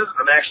Virginia.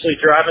 I'm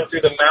actually driving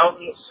through the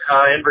mountains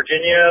in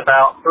Virginia,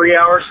 about 3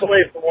 hours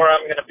away from where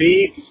I'm going to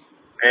be.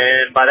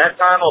 And by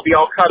that time, I'll be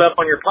all caught up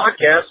on your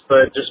podcast,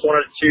 but just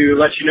wanted to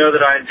let you know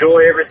that I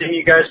enjoy everything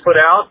you guys put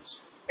out.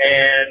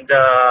 And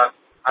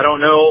I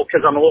don't know,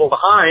 because I'm a little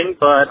behind,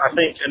 but I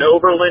think an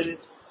Overland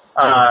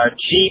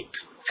Jeep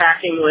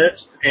packing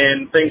list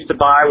and things to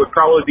buy would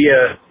probably be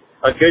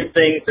a good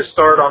thing to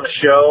start on the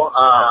show.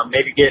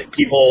 Maybe get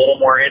people a little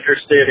more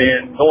interested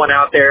in going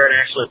out there and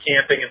actually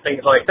camping and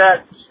things like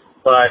that.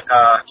 But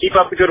keep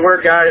up the good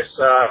work, guys.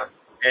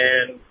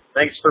 And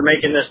thanks for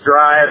making this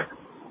drive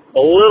a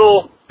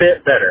little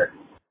bit better.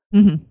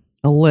 Mm-hmm.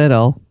 A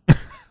little.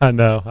 I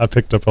know. I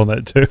picked up on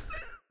that too.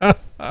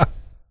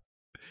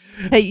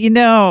 Hey,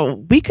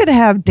 we could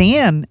have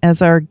Dan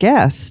as our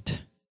guest.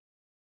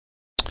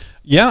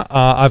 Yeah,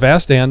 I've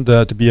asked Dan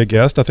to be a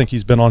guest. I think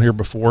he's been on here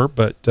before,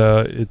 but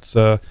it's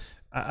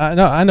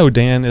I know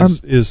Dan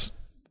is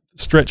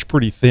stretched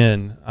pretty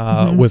thin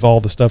with all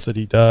the stuff that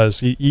he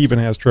does. He even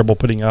has trouble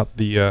putting out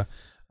the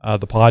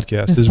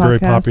podcast. It's very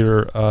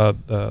popular.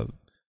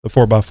 The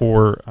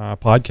 4x4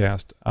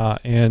 podcast.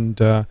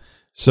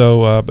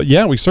 But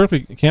yeah, we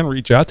certainly can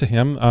reach out to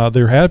him.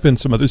 There have been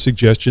some other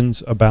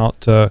suggestions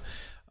about some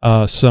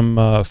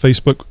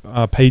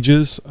Facebook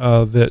pages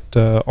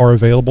that are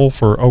available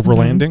for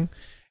overlanding.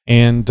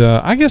 And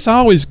I guess I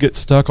always get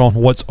stuck on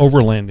what's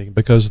overlanding,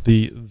 because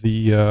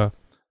the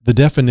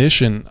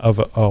definition of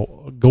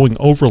going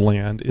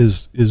overland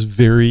is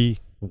very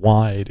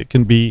wide. It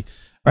can be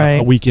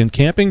a weekend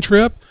camping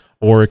trip,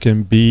 or it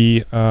can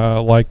be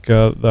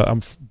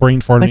I'm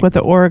brain farting. Like what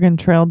the Oregon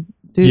Trail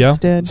dudes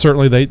did.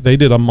 Certainly they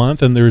did a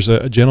month, and there's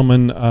a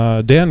gentleman,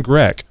 Dan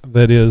Grech,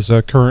 that is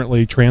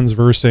currently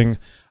transversing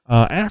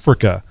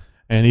Africa,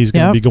 and he's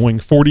going to be going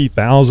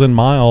 40,000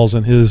 miles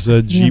in his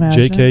Jeep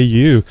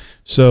JKU.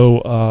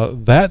 So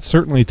that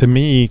certainly to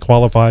me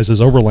qualifies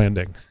as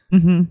overlanding.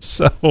 Mm-hmm.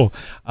 So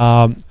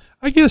I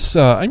guess,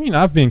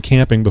 I've been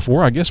camping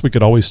before. I guess we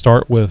could always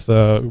start with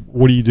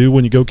what do you do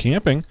when you go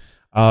camping?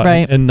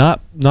 And not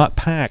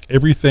pack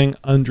everything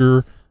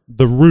under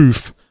the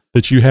roof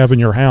that you have in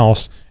your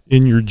house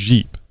in your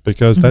Jeep,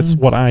 because that's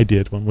what I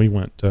did when we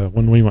went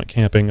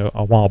camping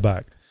a while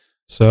back.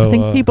 So I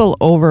think people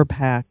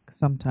overpack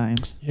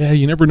sometimes. Yeah,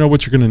 you never know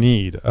what you're going to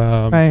need.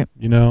 Right.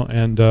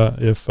 And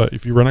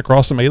if you run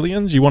across some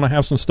aliens, you want to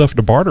have some stuff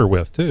to barter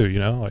with too.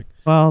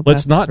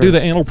 Let's not do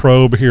the anal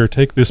probe here.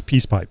 Take this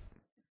peace pipe.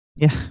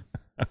 Yeah.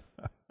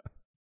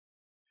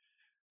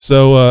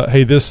 So,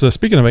 hey,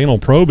 speaking of anal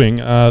probing,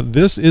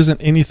 this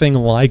isn't anything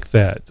like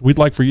that. We'd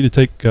like for you to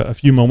take a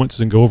few moments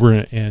and go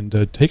over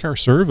and take our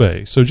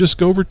survey. So just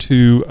go over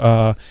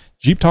to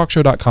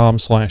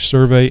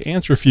jeeptalkshow.com/survey.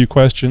 Answer a few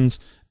questions.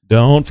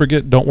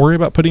 Don't worry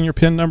about putting your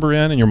PIN number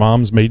in and your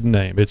mom's maiden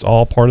name. It's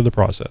all part of the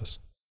process.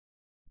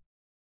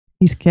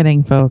 He's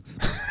kidding, folks.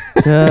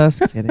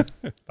 Just kidding.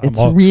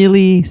 It's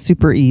really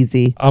super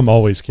easy. I'm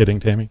always kidding,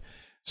 Tammy.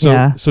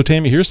 So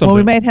Tammy, here's something.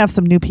 Well, we might have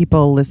some new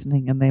people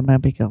listening, and they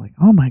might be going,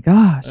 "Oh my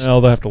gosh!"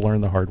 Well, they'll have to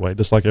learn the hard way,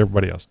 just like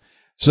everybody else.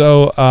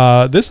 So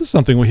this is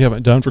something we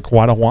haven't done for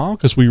quite a while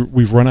because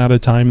we've run out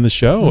of time in the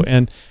show,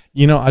 and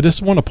I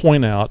just want to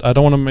point out. I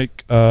don't want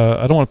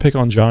to pick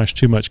on Josh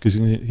too much because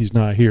he's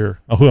not here.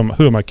 Oh,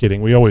 who am I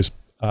kidding? We always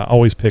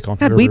pick on.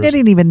 God, we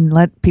didn't even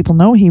let people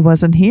know he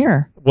wasn't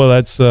here. Well,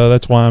 that's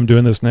why I'm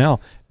doing this now.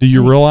 Do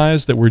you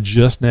realize that we're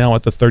just now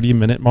at the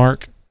 30-minute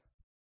mark?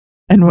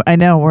 And I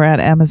know we're at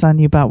Amazon.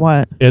 You bought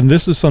what? And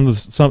this is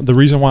the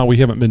reason why we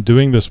haven't been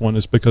doing this one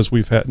is because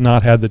we've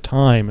not had the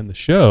time in the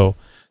show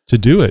to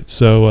do it.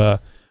 So,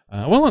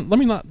 let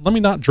me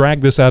not drag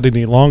this out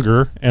any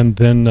longer, and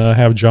then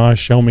have Josh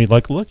show me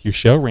like, look, your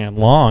show ran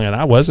long, and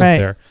I wasn't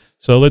there.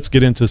 So let's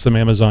get into some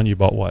Amazon. You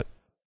bought what?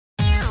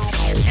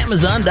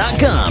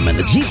 Amazon.com and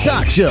the Jeep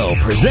Talk Show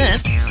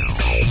present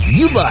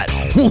You Bought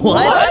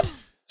What?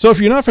 So if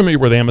you're not familiar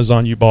with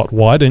Amazon, You Bought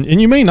What, and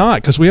you may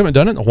not because we haven't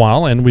done it in a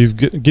while, and we've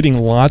getting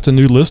lots of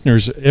new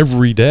listeners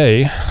every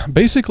day.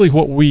 Basically,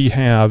 what we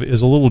have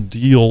is a little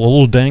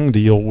dang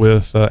deal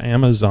with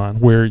Amazon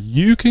where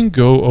you can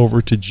go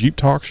over to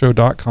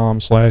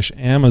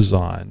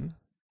jeeptalkshow.com/Amazon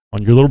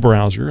on your little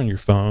browser, on your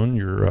phone,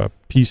 your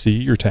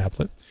PC, your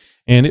tablet,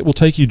 and it will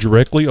take you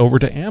directly over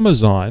to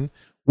Amazon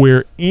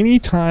where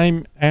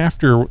anytime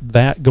after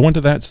that, go into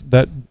that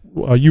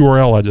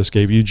URL I just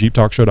gave you,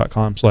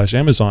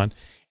 jeeptalkshow.com/Amazon,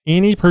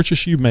 any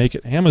purchase you make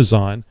at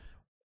Amazon,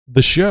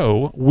 the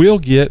show will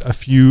get a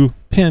few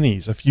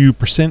pennies, a few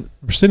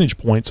percentage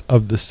points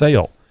of the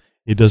sale.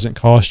 It doesn't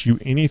cost you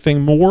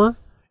anything more,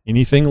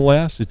 anything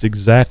less. It's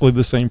exactly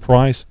the same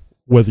price,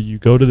 whether you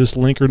go to this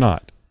link or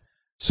not.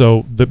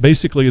 So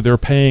basically they're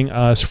paying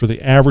us for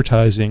the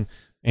advertising,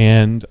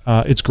 and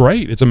it's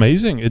great. It's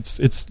amazing. It's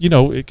it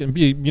can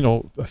be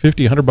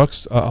 $50,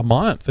 $100 a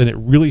month, and it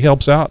really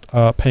helps out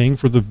paying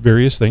for the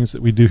various things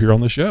that we do here on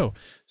the show.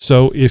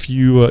 So if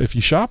you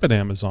shop at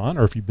Amazon,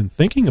 or if you've been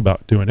thinking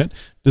about doing it,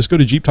 just go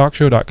to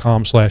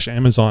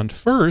jeeptalkshow.com/Amazon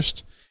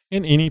first,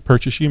 and any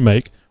purchase you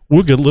make,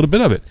 we'll get a little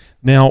bit of it.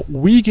 Now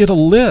we get a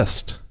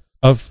list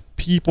of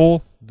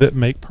people that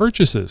make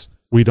purchases.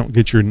 We don't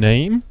get your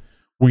name.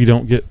 We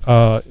don't get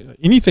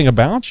anything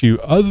about you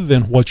other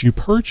than what you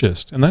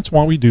purchased. And that's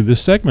why we do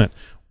this segment.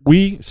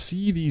 We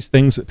see these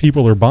things that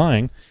people are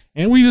buying,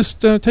 and we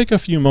just take a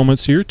few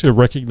moments here to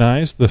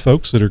recognize the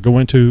folks that are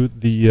going to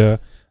the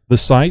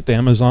site,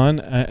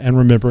 Amazon, and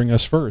remembering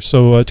us first.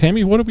 So,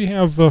 Tammy, what do we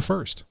have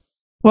first?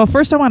 Well,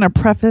 first I want to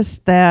preface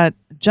that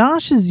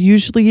Josh is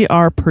usually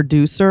our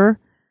producer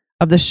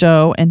of the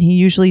show, and he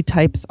usually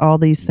types all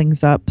these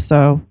things up.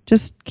 So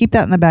just keep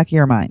that in the back of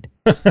your mind.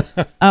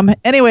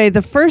 Anyway,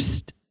 the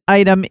first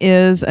item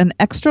is an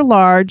extra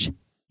large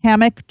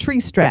hammock tree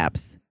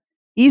straps,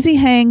 easy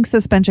hang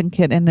suspension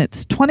kit, and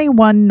it's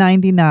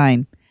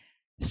 $21.99.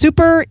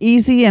 Super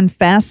easy and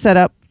fast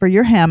setup for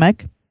your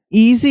hammock,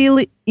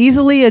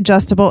 easily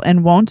adjustable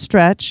and won't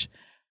stretch.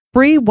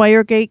 Free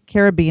WireGate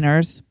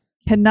carabiners,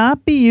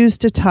 cannot be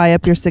used to tie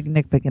up your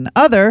significant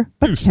other,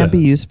 but can be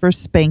used for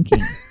spanking.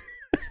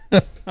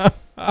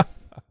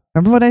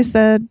 Remember what I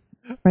said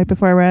right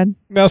before I read?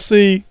 Now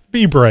see,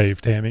 be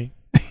brave, Tammy.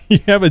 You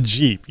have a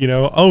Jeep,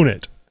 own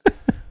it.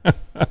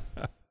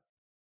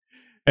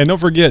 And don't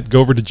forget,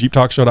 go over to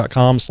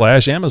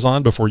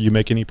jeeptalkshow.com/Amazon before you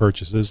make any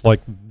purchases.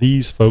 Like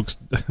these folks,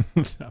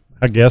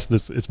 I guess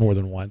it's more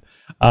than one,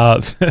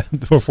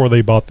 before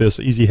they bought this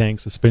easy hang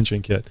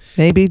suspension kit.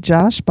 Maybe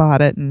Josh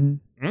bought it and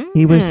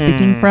he was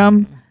speaking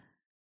from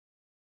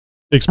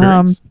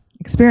experience.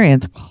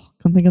 Experience.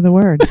 Couldn't think of the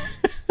word.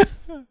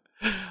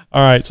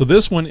 All right, so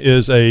this one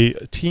is a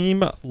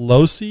Team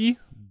Losi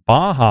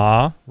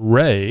Baja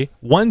Ray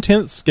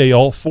 1/10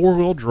 scale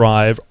 4-wheel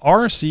drive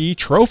RC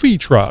trophy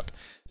truck.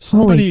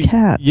 Holy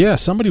cats. Yeah,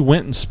 somebody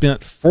went and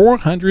spent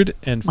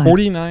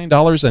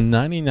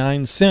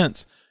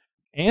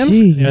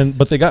 $449.99,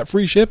 but they got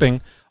free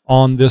shipping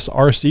on this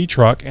RC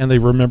truck, and they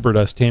remembered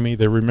us, Tammy.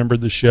 They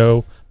remembered the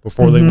show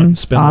before they went and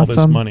spent all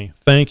this money.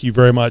 Thank you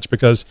very much,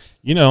 because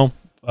 2%,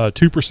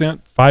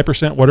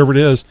 5%, whatever it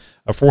is,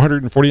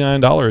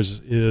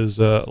 $449 is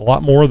a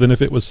lot more than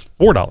if it was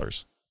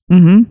 $4.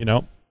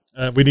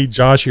 We need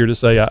Josh here to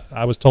say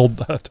I was told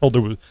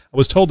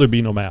there'd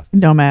be no math.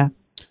 No math.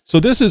 So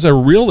this is a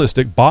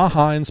realistic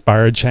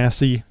Baja-inspired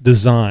chassis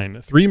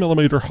design.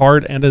 3mm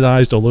hard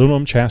anodized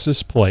aluminum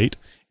chassis plate,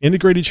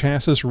 integrated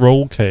chassis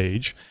roll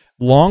cage,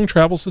 long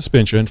travel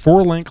suspension,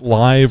 4-link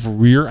live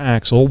rear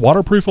axle,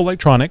 waterproof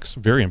electronics,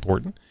 very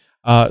important,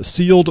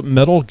 sealed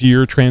metal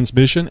gear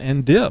transmission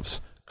and diffs.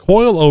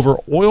 Coil-over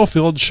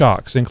oil-filled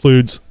shocks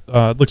includes,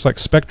 looks like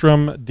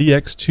Spectrum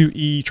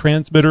DX2E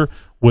transmitter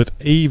with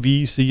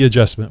AVC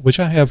adjustment, which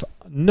I have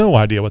no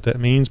idea what that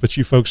means, but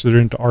you folks that are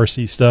into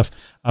RC stuff,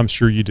 I'm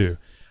sure you do.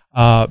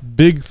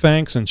 Big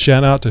thanks and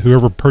shout out to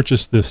whoever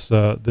purchased this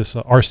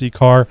RC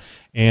car.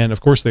 And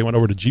of course, they went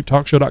over to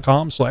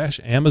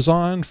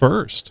jeeptalkshow.com/Amazon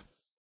first.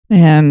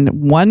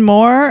 And one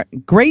more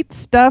great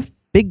stuff.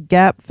 Big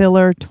gap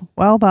filler,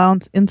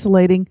 12-ounce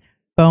insulating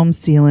foam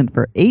sealant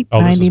for $8.99.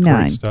 Oh, this is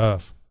great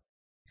stuff.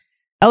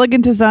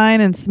 Elegant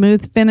design and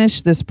smooth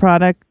finish. This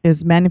product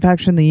is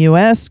manufactured in the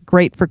U.S.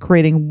 Great for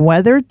creating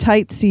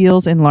weather-tight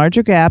seals in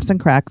larger gaps and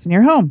cracks in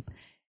your home.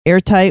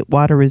 Airtight,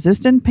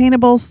 water-resistant,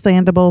 paintable,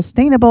 sandable,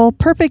 stainable.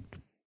 Perfect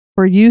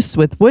for use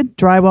with wood,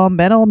 drywall,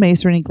 metal,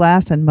 masonry,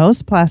 glass, and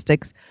most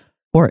plastics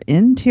for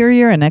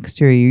interior and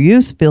exterior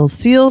use. Fill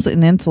seals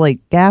and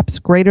insulate gaps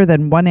greater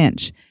than 1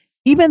 inch.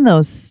 Even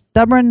those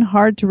stubborn,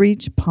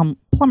 hard-to-reach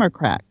plumber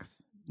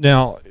cracks.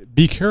 Now,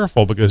 be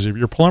careful, because if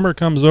your plumber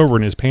comes over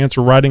and his pants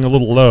are riding a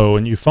little low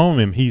and you foam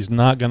him, he's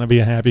not going to be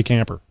a happy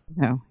camper.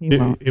 No, he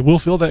won't. It will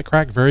fill that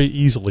crack very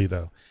easily,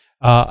 though.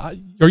 Are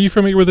you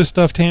familiar with this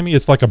stuff, Tammy?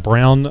 It's like a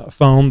brown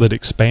foam that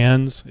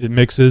expands. It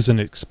mixes and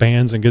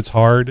expands and gets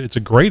hard. It's a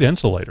great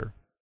insulator.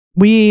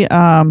 We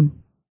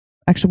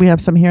actually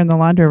have some here in the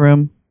laundry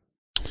room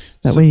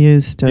that we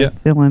use to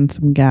fill in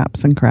some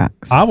gaps and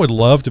cracks. I would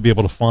love to be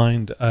able to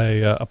find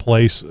a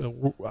place,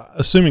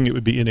 assuming it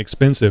would be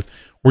inexpensive,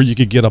 where you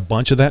could get a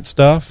bunch of that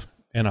stuff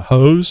and a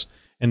hose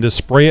and just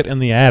spray it in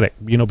the attic,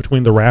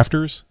 between the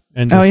rafters,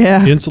 and just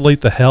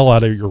insulate the hell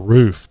out of your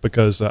roof,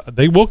 because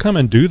they will come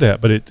and do that,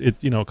 but it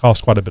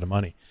costs quite a bit of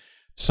money.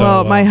 So,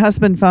 well, my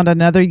husband found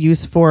another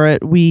use for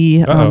it. We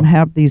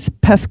have these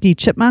pesky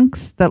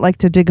chipmunks that like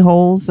to dig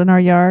holes in our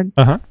yard.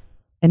 Uh-huh.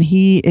 And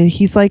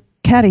he's like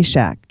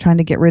Caddyshack, trying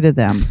to get rid of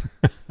them.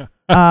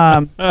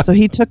 So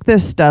he took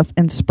this stuff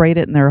and sprayed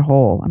it in their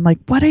hole. I'm like,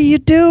 what are you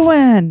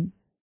doing?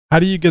 How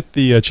do you get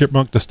the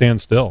chipmunk to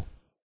stand still?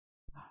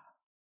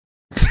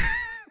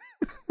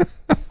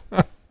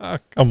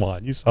 Come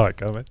on, you saw it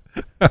coming.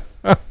 We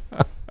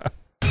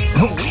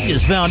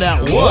just found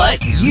out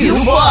what you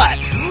bought.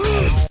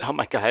 Oh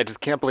my God, I just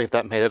can't believe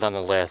that made it on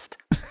the list.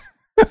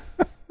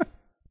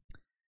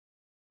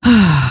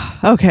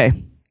 Okay.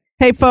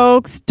 Hey,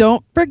 folks,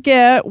 don't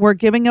forget we're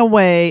giving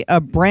away a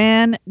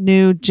brand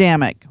new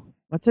Jammock.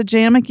 What's a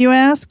Jammock, you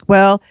ask?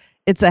 Well,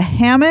 it's a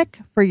hammock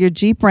for your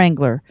Jeep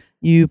Wrangler.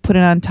 You put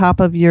it on top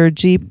of your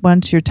Jeep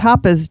once your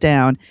top is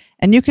down.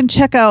 And you can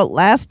check out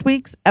last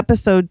week's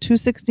episode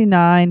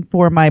 269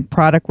 for my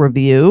product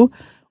review.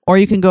 Or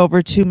you can go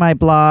over to my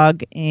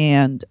blog,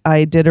 and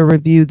I did a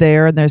review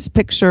there, and there's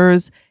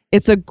pictures.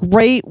 It's a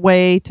great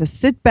way to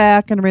sit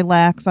back and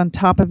relax on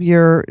top of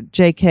your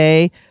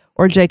JK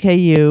or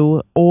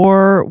JKU,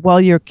 or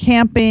while you're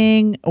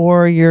camping,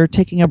 or you're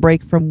taking a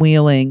break from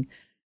wheeling.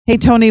 Hey,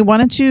 Tony, why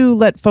don't you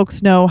let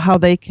folks know how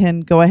they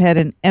can go ahead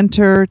and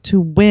enter to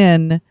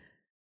win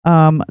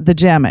the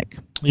Jammock?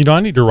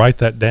 I need to write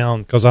that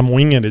down, because I'm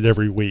winging it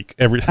every week.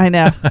 I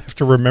know. I have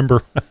to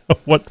remember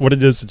what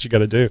it is that you got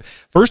to do.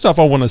 First off,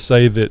 I want to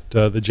say that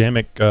the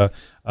Jammock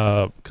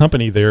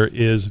company there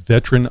is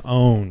veteran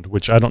owned,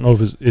 which I don't know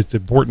if it's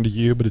important to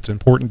you, but it's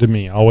important to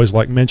me. I always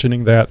like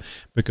mentioning that,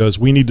 because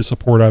we need to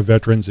support our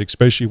veterans,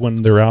 especially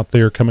when they're out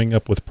there coming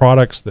up with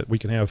products that we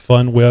can have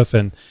fun with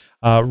and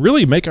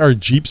really make our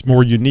Jeeps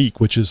more unique,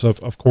 which is,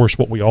 of course,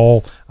 what we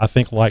all, I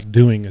think, like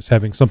doing, is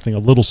having something a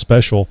little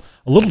special,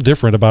 a little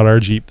different about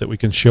our Jeep that we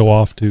can show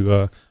off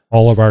to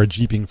all of our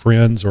Jeeping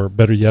friends, or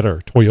better yet, our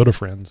Toyota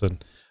friends,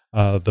 and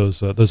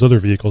those other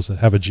vehicles that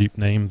have a Jeep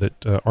name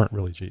that aren't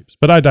really Jeeps.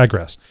 But I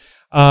digress.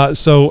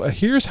 So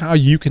here's how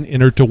you can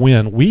enter to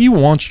win. We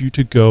want you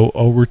to go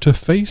over to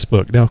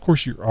Facebook. Now, of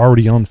course, you're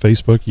already on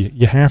Facebook.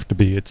 You have to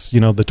be. It's, the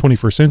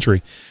 21st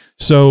century.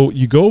 So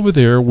you go over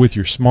there with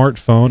your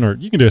smartphone, or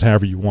you can do it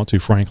however you want to,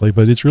 frankly,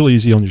 but it's really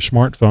easy on your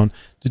smartphone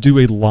to do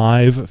a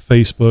live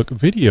Facebook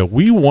video.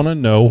 We want to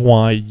know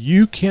why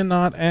you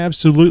cannot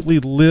absolutely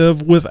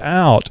live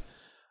without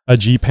a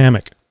Jeep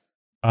hammock,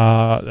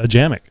 a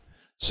Jammock.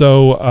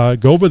 So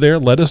go over there,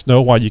 let us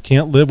know why you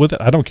can't live with it.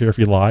 I don't care if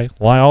you lie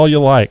all you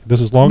like,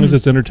 just as long as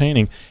it's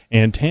entertaining.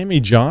 And Tammy,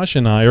 Josh,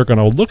 and I are going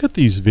to look at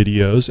these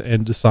videos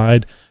and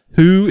decide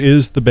who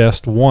is the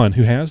best one,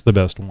 who has the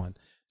best one.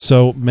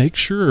 So make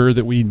sure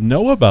that we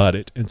know about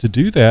it. And to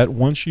do that,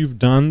 once you've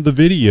done the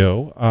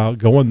video,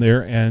 go in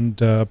there and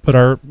put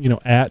our,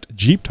 at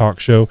Jeep Talk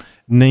Show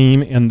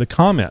name in the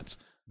comments.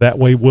 That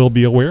way we'll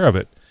be aware of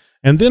it.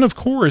 And then, of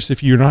course,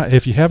 if you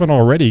haven't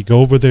already,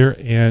 go over there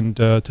and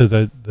to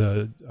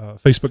the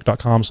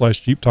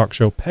facebook.com/Jeep Talk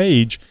Show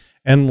page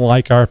and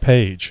like our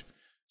page.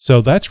 So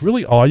that's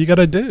really all you got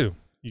to do.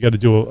 You got to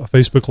do a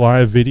Facebook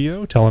Live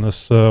video telling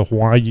us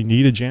why you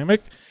need a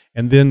Jammock,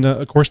 and then,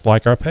 of course,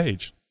 like our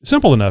page.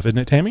 Simple enough, isn't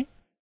it, Tammy?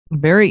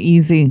 Very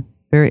easy.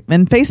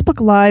 And Facebook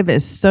Live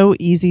is so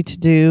easy to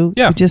do.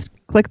 Yeah. You just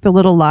click the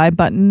little live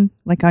button,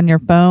 like on your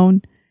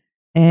phone,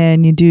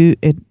 and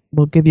it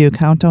will give you a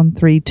count on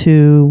 3,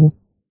 2,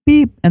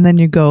 beep, and then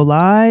you go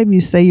live,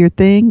 you say your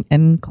thing,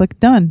 and click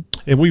done.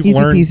 And we've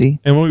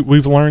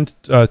learned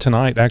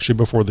tonight, actually,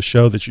 before the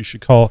show, that you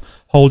should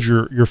hold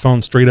your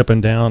phone straight up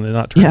and down and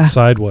not turn it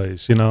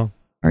sideways,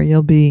 Or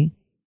you'll be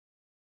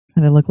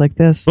kind of look like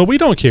this. But we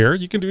don't care.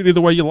 You can do it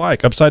either way you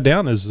like. Upside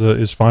down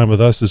is fine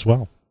with us as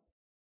well.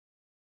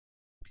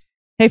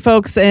 Hey,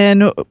 folks,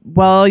 and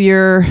while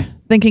you're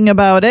thinking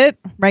about it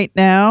right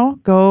now,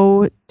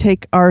 go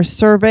take our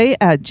survey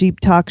at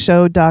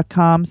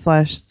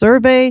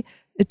jeeptalkshow.com/survey.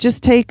 It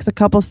just takes a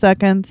couple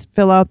seconds.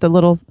 Fill out the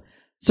little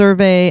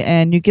survey,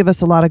 and you give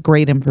us a lot of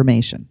great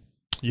information.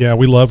 Yeah,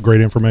 we love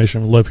great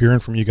information. We love hearing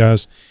from you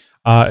guys.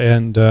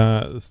 And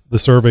the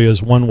survey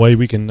is one way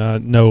we can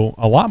know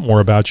a lot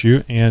more about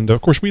you. And,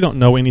 of course, we don't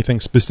know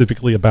anything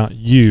specifically about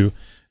you,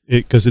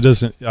 because it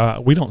doesn't,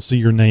 we don't see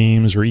your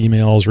names or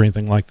emails or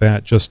anything like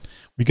that. Just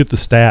we get the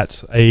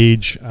stats,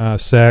 age,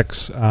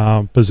 sex,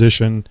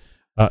 position.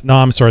 No,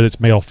 I'm sorry, that's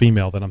male,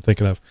 female that I'm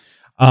thinking of.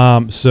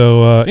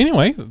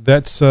 Anyway,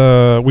 that's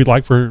we'd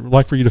like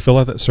for you to fill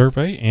out that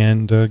survey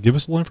and give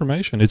us a little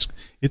information.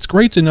 It's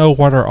great to know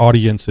what our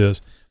audience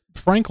is.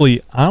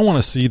 Frankly, I want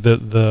to see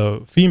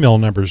the female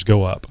numbers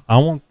go up. I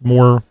want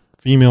more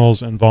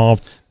females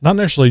involved, not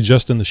necessarily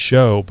just in the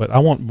show, but I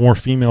want more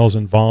females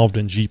involved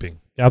in Jeeping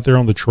out there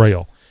on the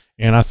trail.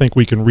 And I think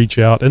we can reach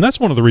out. And that's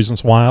one of the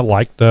reasons why I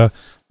liked that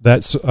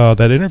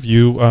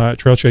interview,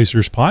 Trail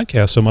Chasers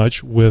podcast so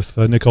much with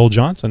Nicole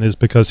Johnson, is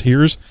because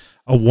here's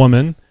a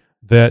woman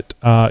that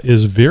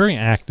is very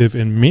active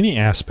in many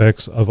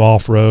aspects of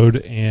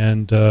off-road,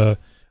 and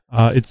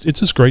it's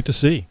just great to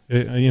see.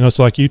 It's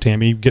like you,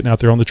 Tammy, getting out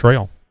there on the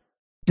trail.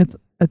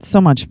 It's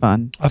so much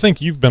fun. I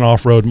think you've been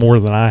off-road more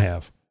than I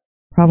have.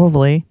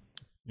 Probably.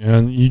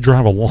 And you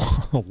drive a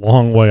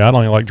long way. I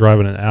don't even like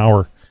driving an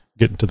hour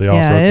getting to the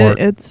off-road park.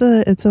 It's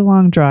a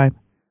long drive.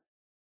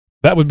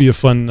 That would be a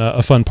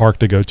fun park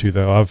to go to,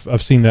 though.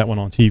 I've seen that one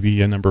on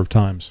TV a number of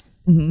times.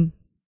 Mm-hmm.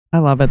 I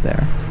love it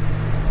there.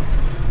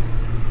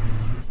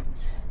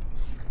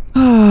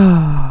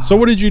 So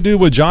what did you do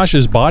with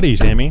Josh's body,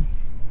 Tammy?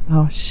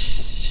 Oh,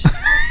 shh.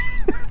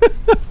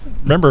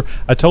 Remember,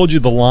 I told you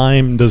the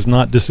lime does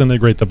not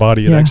disintegrate the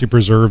body. It actually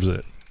preserves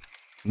it.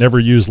 Never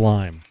use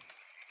lime.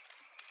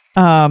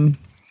 I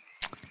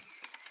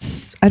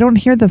don't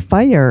hear the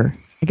fire.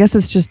 I guess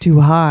it's just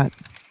too hot.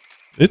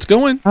 It's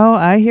going. Oh,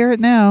 I hear it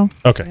now.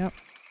 Okay. Yep.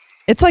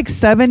 It's like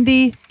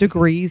 70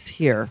 degrees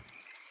here.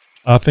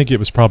 I think it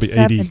was probably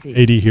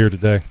 80 here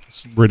today.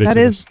 It's ridiculous.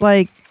 That is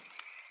like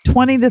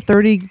 20 to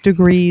 30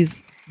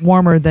 degrees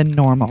warmer than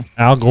normal.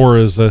 Al Gore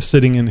is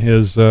sitting in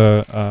his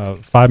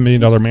 $5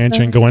 million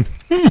mansion going,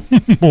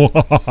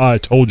 I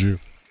told you.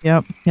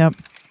 Yep.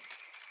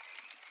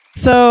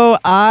 So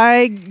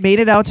I made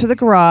it out to the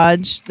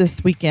garage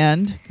this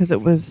weekend because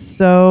it was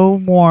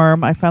so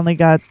warm. I finally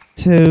got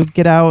to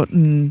get out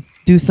and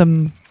do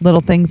some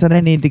little things that I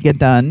need to get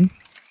done.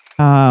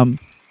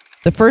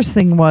 The first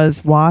thing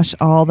was wash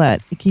all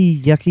that icky,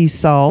 yucky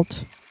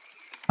salt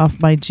off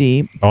my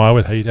Jeep. Oh, I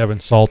would hate having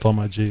salt on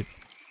my Jeep.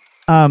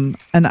 And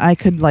I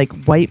could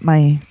like wipe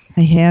my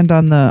hand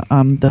on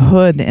the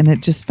hood, and it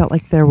just felt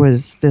like there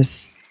was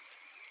this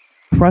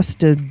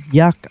crusted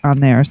yuck on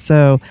there.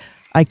 So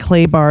I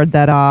clay barred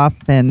that off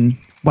and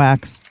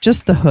waxed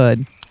just the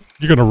hood.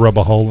 You're going to rub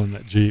a hole in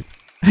that Jeep.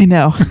 I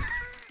know.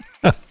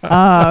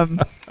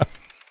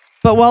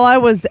 But while I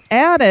was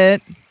at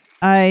it,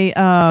 I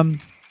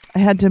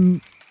had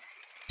to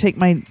take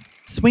my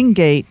swing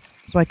gate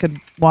so I could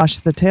wash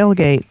the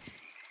tailgate,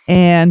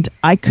 and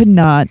I could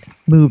not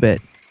move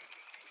it.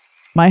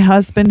 My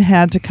husband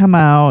had to come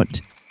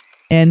out,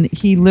 and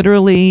he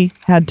literally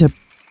had to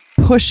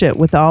push it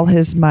with all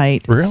his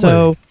might. Really?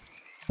 So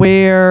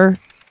where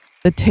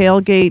the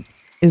tailgate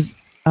is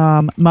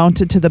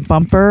mounted to the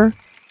bumper,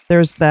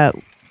 there's that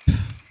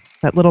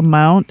little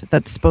mount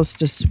that's supposed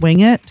to swing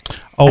it.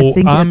 Oh,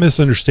 I'm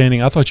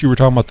misunderstanding. I thought you were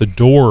talking about the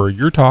door.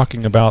 You're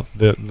talking about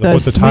the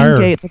with the swing tire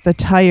gate that the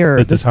tire,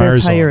 that the spare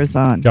tire is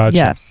on. Gotcha.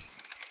 Yes.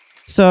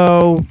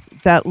 So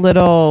that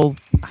little,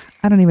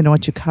 I don't even know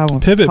what you call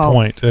it. Pivot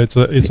point. It's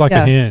like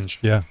a hinge.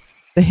 Yeah.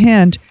 The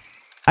hinge.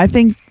 I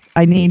think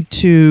I need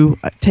to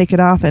take it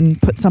off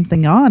and put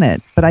something on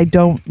it, but I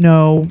don't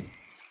know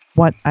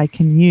what I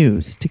can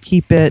use to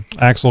keep it.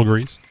 Axle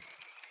grease.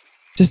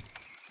 Just.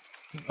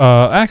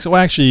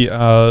 Actually,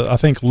 I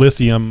think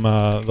lithium.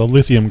 The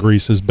lithium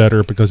grease is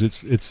better because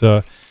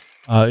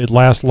it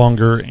lasts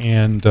longer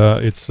and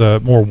it's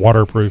more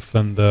waterproof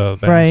than the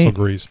axle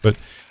grease. But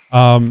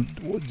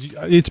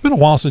it's been a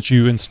while since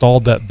you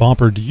installed that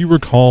bumper. Do you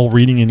recall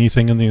reading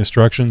anything in the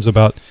instructions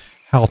about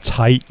how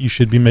tight you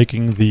should be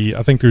making the?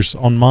 I think there's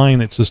on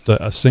mine. It's just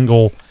a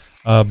single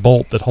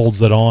bolt that holds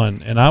that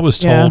on, and I was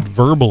told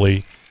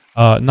verbally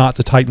not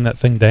to tighten that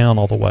thing down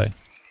all the way.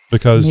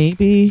 Because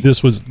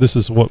this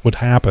is what would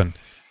happen,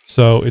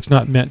 so it's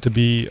not meant to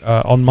be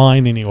on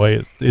mine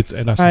anyway. It's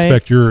and I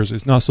suspect yours.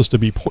 It's not supposed to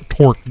be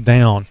torqued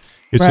down.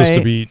 It's supposed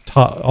to be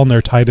on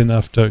there tight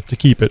enough to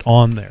keep it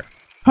on there.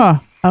 Huh.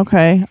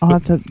 Okay, I'll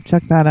have to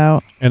check that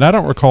out. And I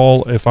don't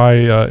recall if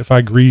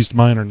I greased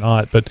mine or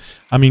not, but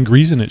I mean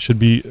greasing it should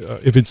be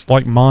if it's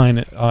like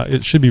mine,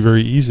 it should be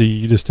very easy.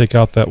 You just take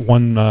out that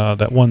one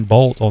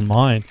bolt on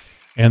mine,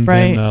 and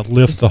then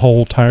lift the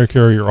whole tire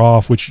carrier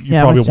off, which you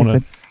probably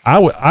want to.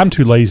 I'm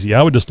too lazy.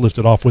 I would just lift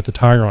it off with the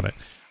tire on it.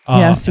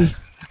 See,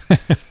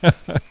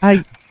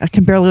 I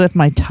can barely lift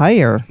my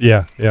tire.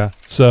 Yeah.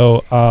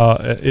 So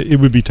it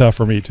would be tough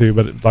for me too.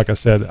 But like I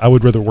said, I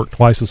would rather work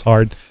twice as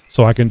hard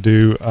so I can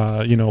do,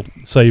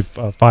 save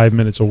 5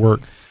 minutes of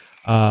work.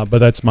 But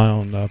that's my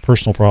own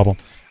personal problem.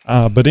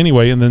 But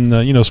anyway, and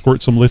then,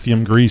 squirt some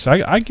lithium grease.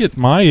 I get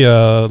my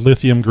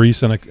lithium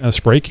grease in a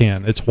spray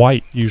can. It's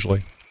white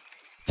usually.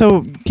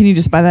 So can you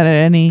just buy that at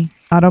any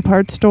auto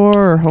parts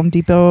store or Home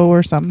Depot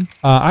or something?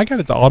 I got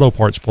it at the auto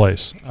parts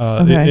place.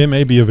 Okay. It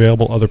may be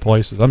available other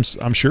places.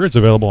 I'm sure it's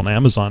available on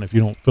Amazon if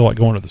you don't feel like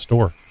going to the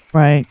store.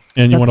 Right.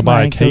 And you want to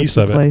buy a case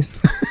of it.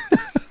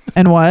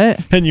 And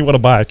what? And you want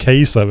to buy a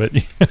case of it.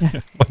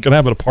 Like can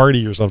have at a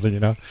party or something,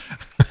 Kind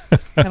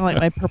of like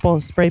my purple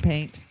spray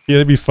paint. Yeah,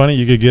 it'd be funny.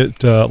 You could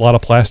get a lot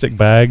of plastic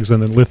bags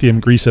and then lithium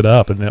grease it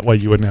up, and that way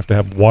you wouldn't have to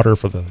have water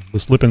for the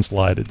slip and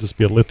slide. It'd just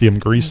be a lithium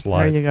grease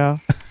slide. There you go.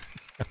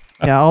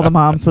 Yeah, all the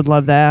moms would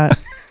love that.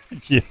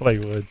 Yeah, they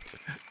would.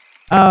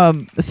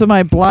 So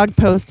my blog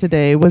post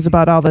today was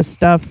about all the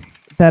stuff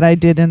that I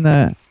did in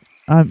the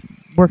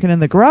working in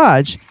the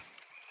garage,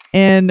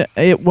 and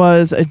it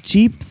was a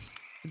Jeep.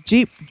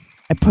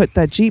 I put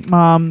that Jeep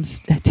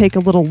moms take a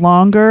little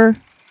longer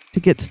to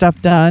get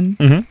stuff done.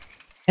 Mm-hmm.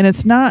 And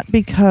it's not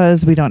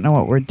because we don't know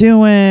what we're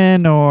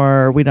doing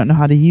or we don't know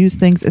how to use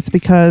things. It's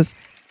because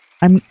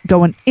I'm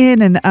going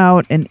in and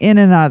out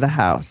of the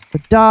house. The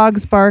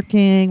dog's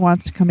barking,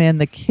 wants to come in.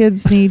 The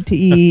kids need to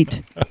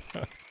eat.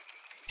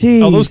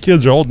 Jeez. Oh, those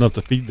kids are old enough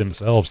to feed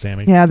themselves,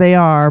 Tammy. Yeah, they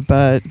are,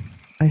 but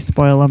I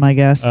spoil them, I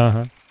guess.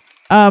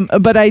 Uh-huh.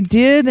 But I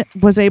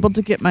was able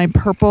to get my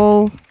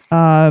purple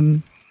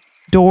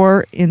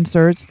door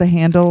inserts, the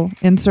handle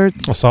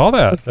inserts. I saw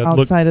that.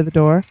 Outside of the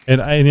door.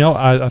 And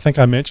I think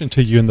I mentioned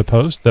to you in the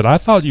post that I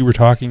thought you were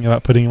talking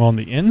about putting them on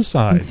the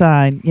inside.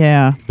 Inside,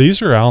 yeah.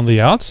 These are on the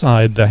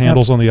outside, the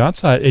handles on the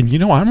outside. And,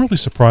 I'm really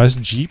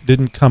surprised Jeep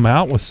didn't come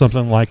out with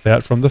something like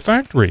that from the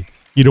factory.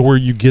 Where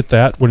you get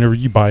that whenever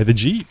you buy the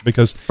Jeep.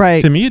 Because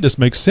to me, it just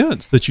makes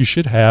sense that you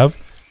should have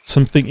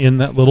something in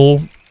that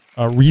little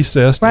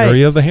recessed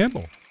area of the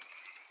handle.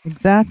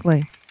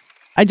 Exactly.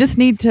 I just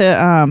need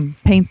to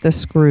paint the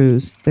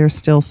screws. They're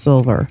still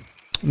silver.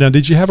 Now,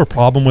 did you have a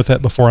problem with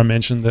that before I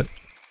mentioned that?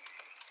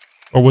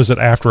 Or was it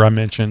after I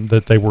mentioned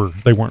that they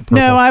weren't purple?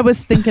 No, I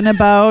was thinking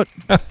about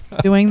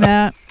doing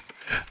that.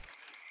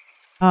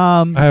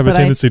 I have a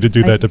tendency to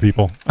do that to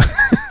people.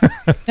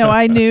 No,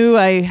 I knew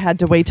I had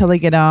to wait till they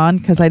get on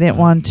because I didn't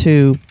want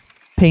to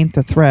paint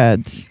the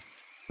threads.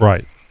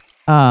 Right.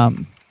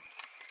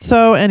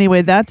 So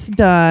anyway, that's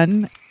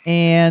done.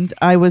 And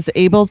I was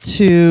able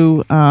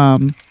to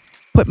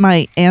put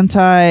my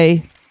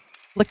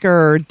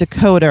anti-flicker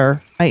decoder.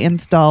 I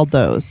installed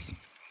those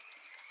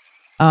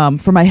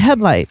for my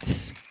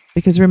headlights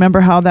because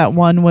remember how that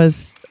one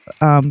was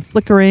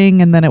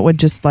flickering and then it would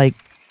just like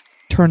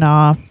turn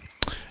off.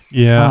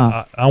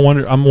 Yeah,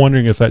 I'm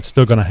wondering if that's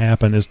still going to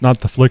happen. It's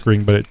not the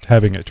flickering, but it's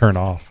having it turn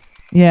off.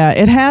 Yeah,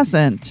 it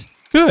hasn't.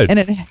 Good.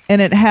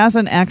 And it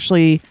hasn't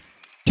actually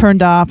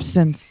turned off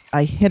since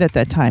I hit it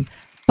that time.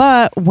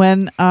 But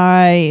when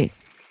I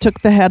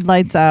took the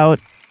headlights out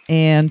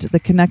and the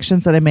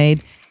connections that I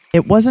made,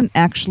 it wasn't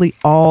actually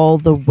all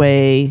the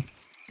way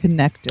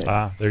connected.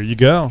 There you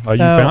go. You so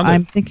found it.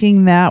 I'm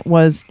thinking that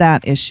was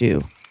that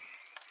issue.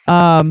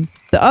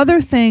 The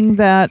other thing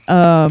that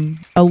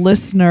a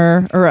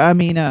listener,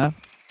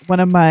 one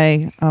of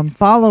my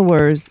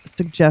followers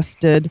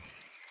suggested,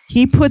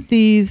 he put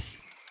these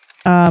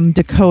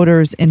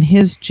decoders in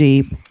his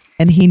Jeep,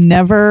 and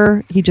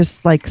he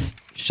just like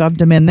shoved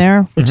them in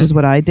there, which is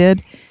what I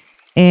did.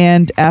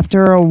 And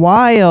after a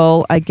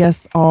while, I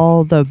guess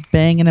all the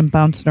banging and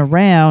bouncing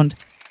around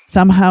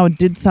somehow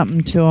did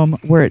something to him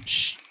where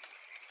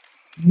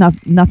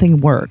nothing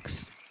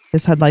works.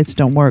 His headlights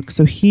don't work.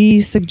 So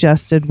he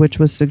suggested, which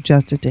was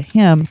suggested to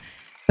him,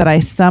 that I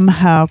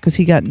somehow, because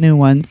he got new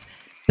ones,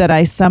 that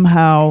I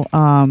somehow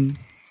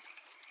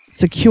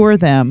secure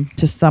them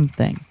to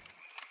something.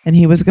 And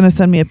he was going to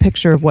send me a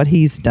picture of what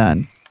he's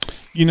done.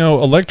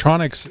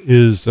 Electronics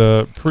is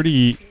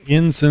pretty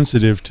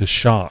insensitive to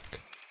shock.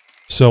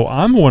 So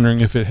I'm wondering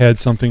if it had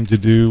something to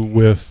do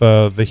with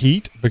the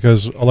heat,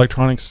 because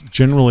electronics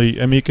generally,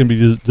 it can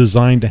be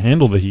designed to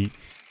handle the heat.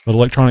 But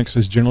electronics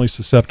is generally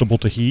susceptible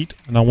to heat,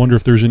 and I wonder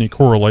if there's any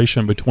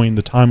correlation between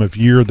the time of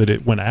year that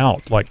it went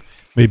out. Like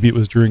maybe it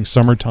was during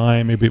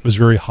summertime, maybe it was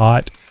very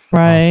hot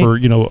right. For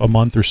a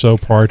month or so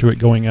prior to it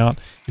going out.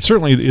 It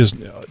certainly is.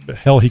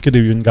 Hell, he could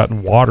have even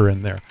gotten water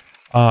in there.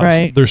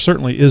 Right. So there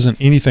certainly isn't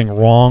anything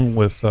wrong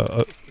with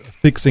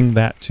fixing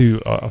that to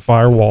a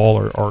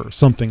firewall or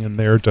something in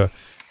there to,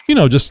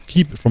 just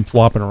keep it from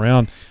flopping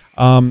around.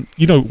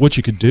 What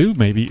you could do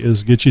maybe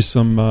is get you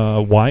some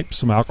wipes,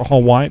 some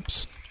alcohol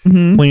wipes.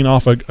 Mm-hmm. Clean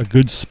off a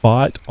good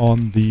spot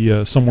on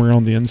the somewhere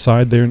on the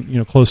inside there,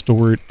 close to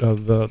where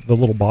the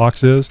little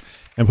box is,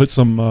 and put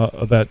some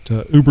of that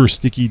uber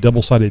sticky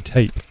double-sided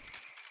tape.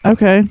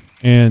 Okay.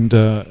 And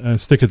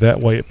stick it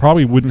that way. It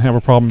probably wouldn't have a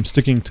problem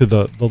sticking to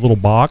the little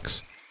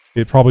box,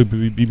 it'd probably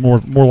be more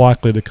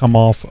likely to come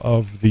off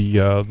of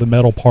the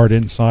metal part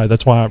inside.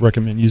 That's why I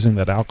recommend using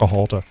that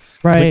alcohol to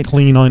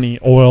clean any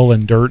oil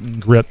and dirt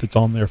and grit that's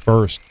on there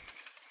first.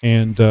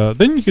 And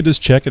then you could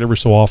just check it every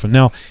so often.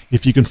 Now,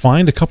 if you can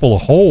find a couple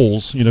of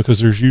holes,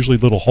 because there's usually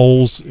little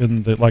holes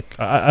in the, like,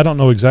 I don't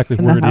know exactly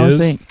where it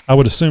is. I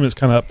would assume it's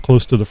kind of up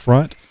close to the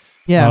front.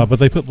 Yeah. But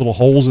they put little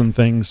holes in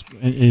things.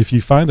 And if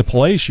you find a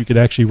place, you could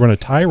actually run a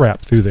tie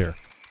wrap through there.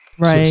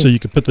 Right. So you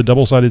could put the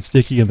double-sided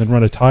sticky and then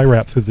run a tie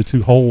wrap through the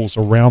 2 holes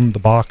around the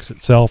box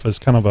itself as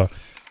kind of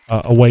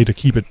a way to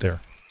keep it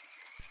there.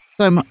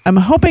 So I'm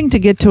hoping to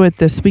get to it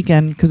this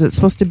weekend because it's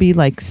supposed to be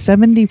like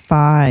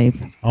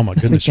 75. Oh my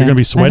goodness, you're going to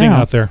be sweating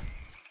out there.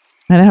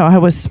 I know. I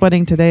was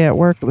sweating today at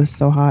work. It was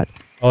so hot.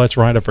 Oh, that's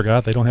right. I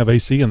forgot. They don't have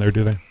AC in there,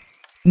 do they?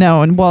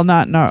 No, and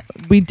no.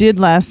 We did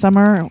last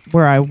summer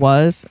where I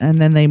was, and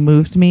then they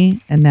moved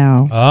me, and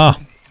now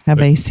have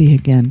AC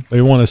again.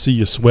 They want to see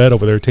you sweat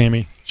over there,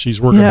 Tammy.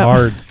 She's working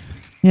hard.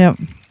 Yep.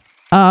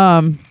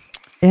 And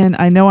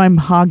I know I'm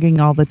hogging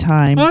all the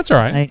time. Oh, that's all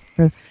right.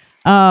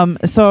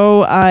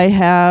 So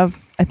I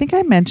think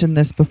I mentioned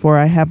this before.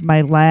 I have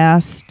my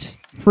last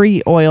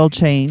free oil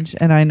change,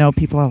 and I know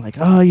people are like,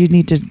 "Oh, you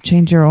need to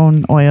change your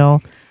own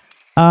oil."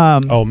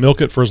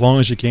 Milk it for as long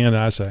as you can,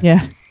 I say.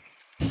 Yeah.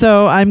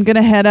 So I'm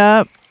gonna head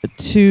up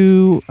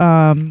to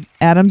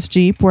Adam's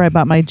Jeep, where I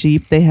bought my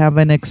Jeep. They have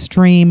an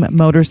extreme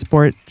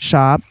motorsport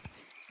shop,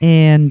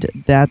 and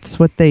that's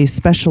what they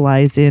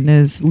specialize in,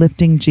 is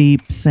lifting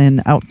Jeeps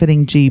and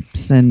outfitting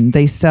Jeeps, and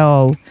they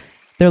sell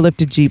their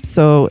lifted Jeeps.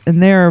 So,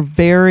 and they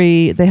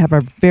have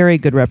a very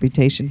good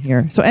reputation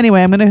here. So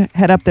anyway, I'm going to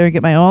head up there and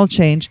get my oil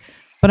change,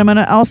 but I'm going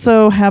to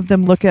also have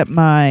them look at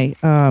my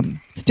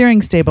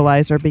steering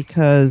stabilizer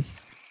because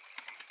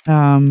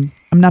I'm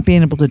not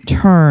being able to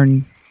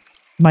turn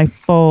my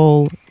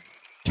full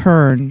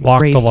turn.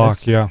 Lock radius. to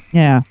lock, yeah.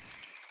 Yeah.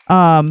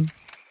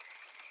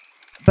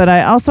 But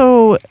I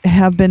also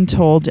have been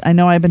told, I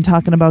know I've been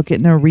talking about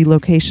getting a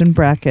relocation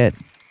bracket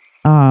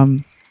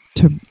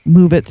to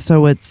move it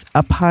so it's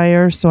up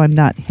higher so I'm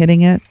not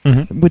hitting it,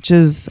 which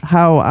is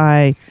how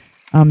I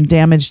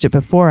damaged it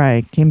before.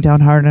 I came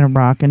down hard on a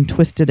rock and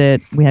twisted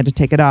it. We had to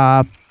take it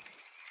off.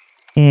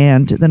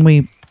 And then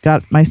we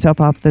got myself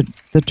off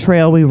the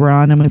trail we were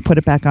on and we put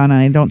it back on, and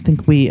I don't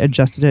think we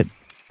adjusted it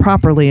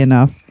properly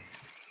enough.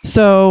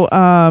 So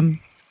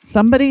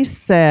somebody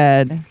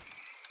said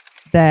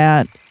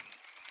that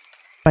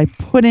by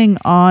putting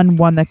on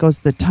one that goes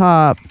to the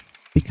top,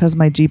 because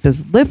my Jeep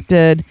is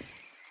lifted,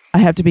 I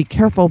have to be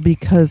careful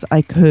because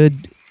I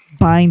could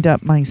bind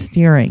up my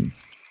steering.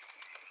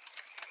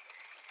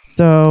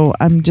 So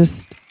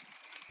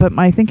but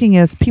my thinking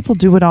is people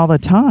do it all the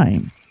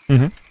time.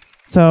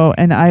 So,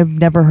 and I've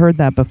never heard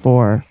that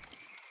before.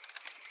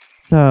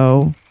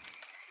 So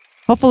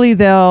hopefully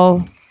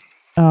they'll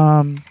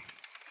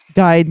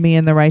guide me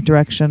in the right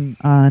direction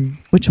on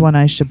which one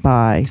I should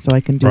buy so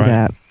I can do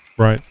that.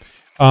 Right.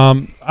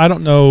 I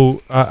don't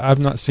know. I've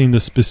not seen the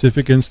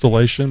specific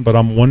installation, but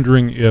I'm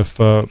wondering if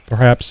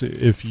perhaps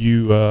if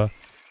you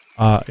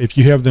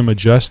have them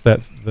adjust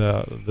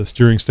the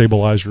steering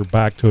stabilizer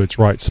back to its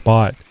right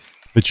spot,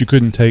 that you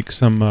couldn't take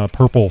some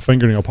purple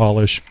fingernail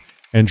polish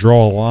and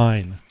draw a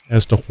line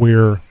as to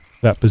where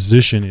that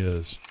position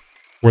is,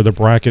 where the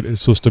bracket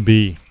is supposed to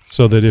be,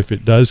 so that if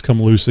it does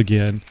come loose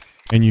again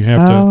and you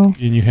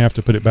have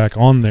to put it back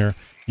on there,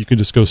 you can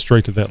just go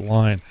straight to that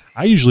line.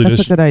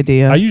 That's a good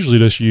idea. I usually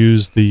just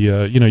use the,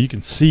 you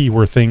can see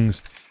where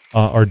things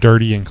are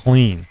dirty and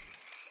clean,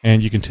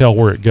 and you can tell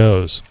where it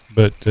goes.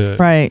 But,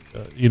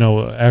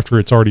 after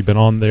it's already been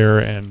on there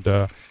and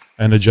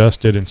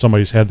adjusted and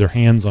somebody's had their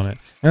hands on it.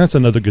 And that's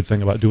another good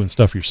thing about doing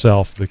stuff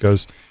yourself,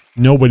 because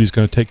nobody's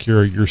going to take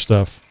care of your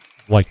stuff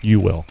like you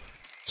will.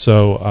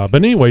 So,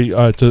 but anyway,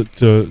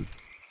 to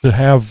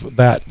have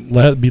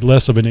that be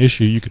less of an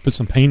issue, you could put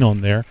some paint on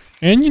there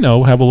and,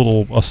 have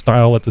a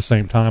style at the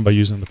same time by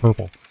using the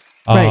purple.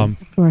 Right,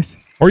 of course.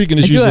 Or you can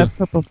just use have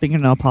purple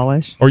fingernail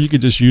polish. Or you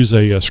could just use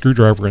a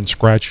screwdriver and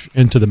scratch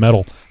into the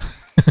metal,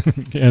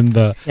 and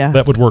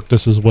that would work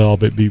just as well,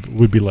 but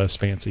would be less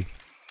fancy.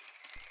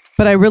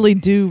 But I really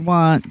do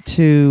want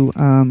to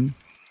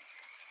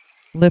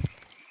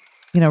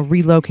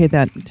relocate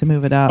that to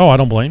move it up. Oh, I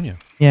don't blame you.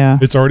 Yeah,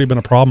 it's already been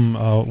a problem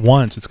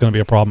once. It's going to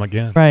be a problem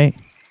again. Right.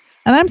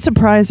 And I'm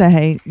surprised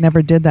I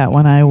never did that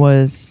when I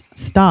was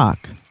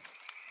stock.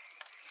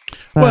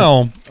 But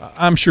well,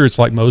 I'm sure it's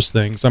like most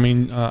things. I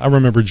mean, I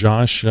remember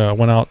Josh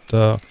went out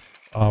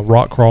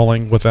rock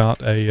crawling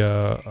without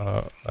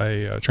a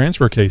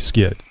transfer case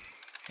skid,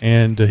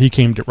 and he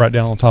came right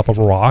down on top of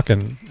a rock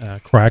and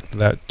cracked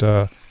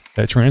that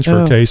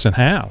transfer case in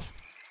half.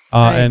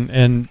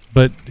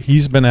 But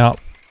he's been out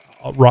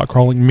rock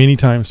crawling many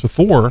times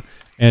before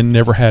and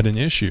never had an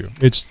issue.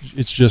 It's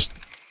just,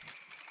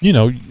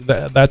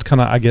 that's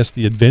kind of, I guess,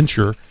 the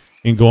adventure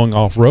in going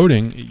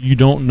off-roading. You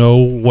don't know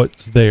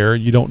what's there.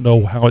 You don't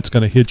know how it's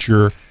going to hit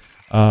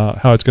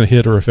how it's going to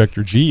hit or affect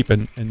your Jeep.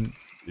 And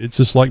it's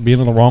just like being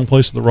in the wrong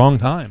place at the wrong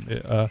time.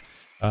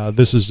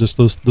 This is just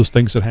those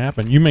things that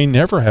happen. You may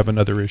never have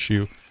another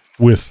issue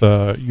with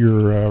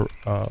your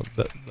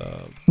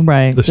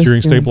the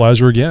steering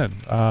stabilizer again.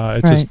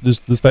 It's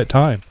just that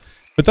time.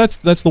 But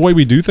that's the way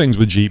we do things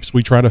with Jeeps.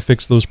 We try to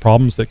fix those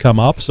problems that come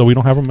up so we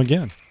don't have them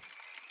again.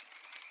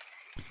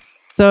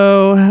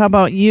 So how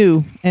about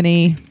you?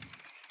 Any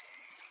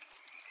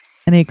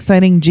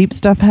exciting Jeep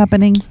stuff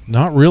happening?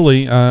 Not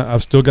really.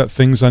 I've still got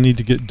things I need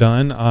to get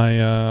done.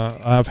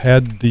 I've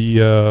had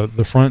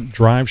the front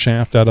drive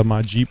shaft out of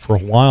my Jeep for a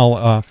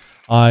while.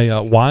 I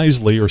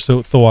wisely, or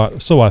so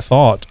I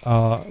thought,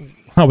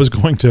 I was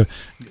going to,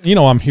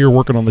 I'm here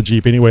working on the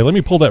Jeep anyway. Let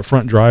me pull that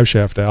front drive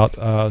shaft out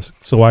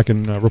so I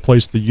can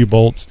replace the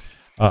U-bolts.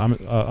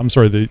 I'm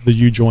sorry, the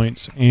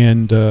U-joints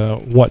and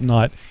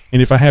whatnot.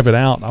 And if I have it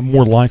out, I'm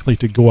more likely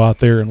to go out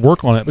there and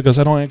work on it because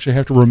I don't actually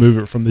have to remove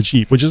it from the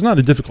Jeep, which is not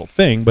a difficult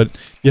thing, but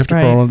you have to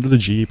put it onto the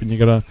Jeep and you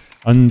got to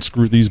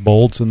unscrew these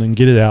bolts and then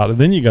get it out. And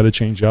then you got to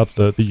change out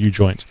the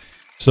U-joints.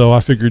 So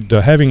I figured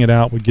having it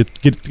out would get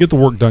the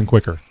work done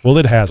quicker. Well,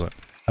 it hasn't.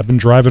 I've been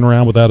driving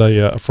around without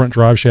a front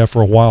drive shaft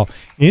for a while.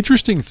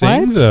 Interesting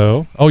thing,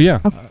 though. Oh, yeah.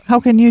 How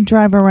can you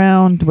drive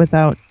around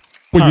without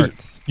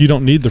parts? You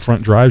don't need the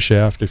front drive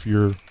shaft if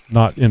you're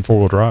not in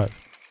four-wheel drive.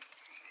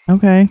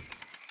 Okay.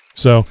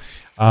 So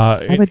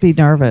I would be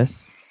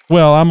nervous.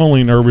 Well, I'm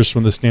only nervous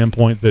from the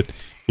standpoint that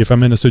if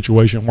I'm in a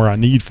situation where I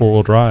need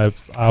four-wheel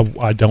drive,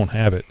 I don't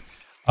have it.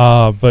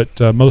 But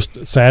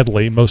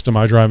sadly, most of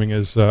my driving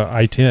is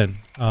I-10.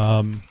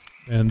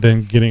 And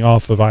then getting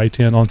off of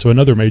I-10 onto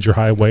another major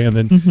highway, and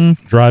then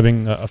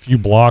driving a few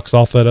blocks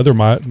off that other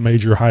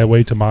major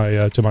highway to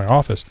my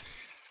office.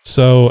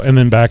 So, and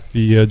then back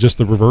just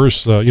the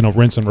reverse,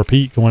 rinse and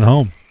repeat going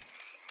home.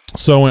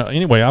 So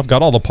anyway, I've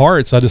got all the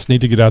parts. I just need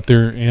to get out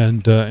there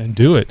and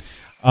do it.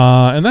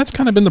 And that's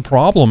kind of been the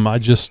problem. I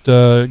just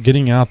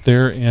getting out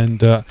there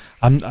and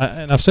and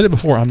I've said it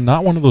before. I'm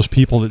not one of those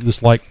people that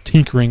just like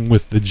tinkering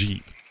with the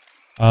Jeep.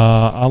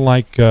 I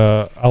like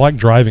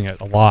driving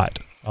it a lot.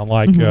 I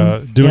like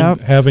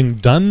having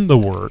done the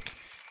work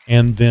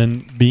and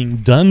then being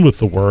done with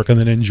the work and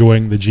then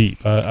enjoying the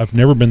Jeep. I've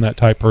never been that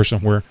type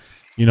person where,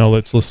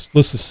 let's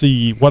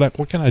see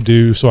what can I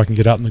do so I can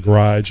get out in the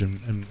garage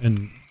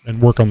and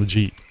work on the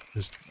Jeep.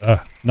 Just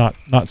not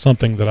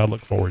something that I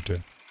look forward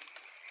to.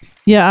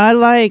 Yeah, I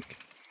like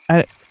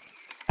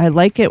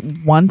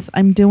it once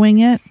I'm doing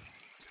it.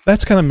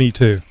 That's kind of me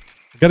too.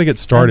 I got to get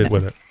started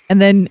with it.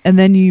 And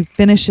then you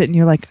finish it and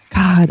you're like,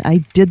 God,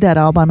 I did that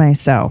all by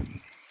myself.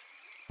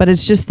 But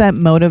it's just that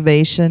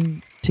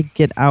motivation to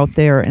get out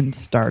there and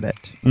start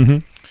it. Mm-hmm.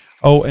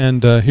 Oh,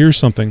 and here's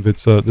something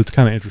that's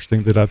kind of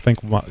interesting that I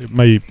think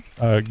may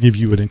give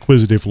you an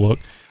inquisitive look.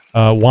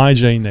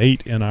 YJ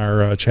Nate in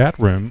our chat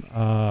room,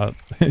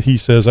 he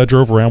says, I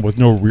drove around with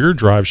no rear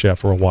drive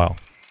shaft for a while.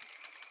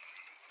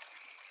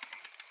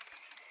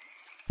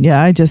 Yeah,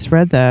 I just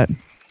read that.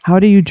 How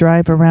do you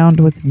drive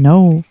around with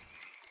no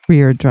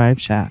rear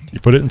drive shaft? You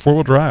put it in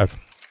four-wheel drive.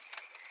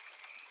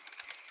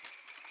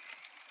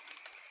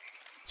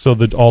 So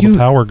that all the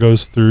power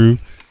goes through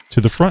to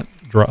the front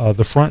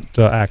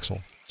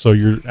axle. So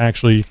you're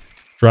actually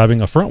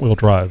driving a front-wheel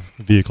drive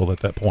vehicle at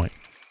that point.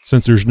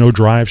 Since there's no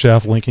drive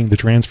shaft linking the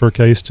transfer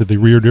case to the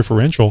rear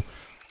differential,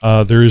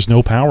 there is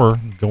no power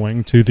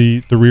going to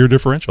the rear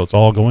differential. It's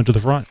all going to the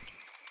front.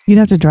 You'd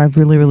have to drive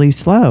really, really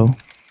slow.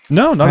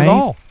 No, not at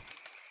all.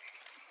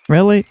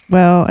 Really?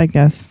 Well, I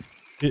guess.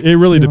 It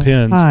really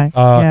depends.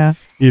 Yeah.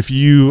 If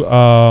you,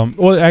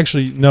 well,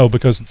 actually, no,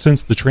 because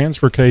since the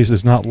transfer case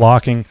is not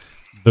locking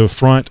the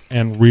front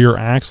and rear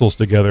axles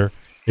together,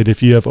 and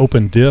if you have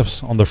open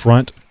diffs on the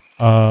front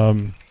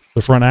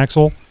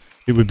axle,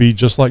 it would be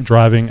just like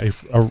driving a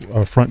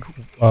front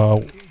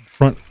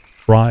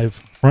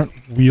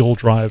wheel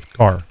drive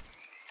car.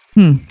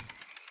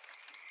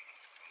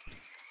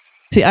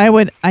 See,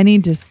 I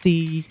need to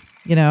see,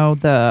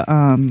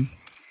 the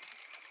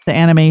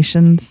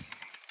animations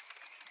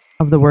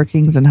of the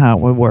workings and how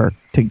it would work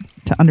to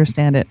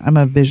understand it. I'm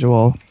a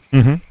visual.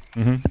 To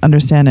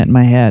understand it in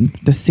my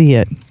head, to see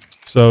it.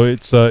 So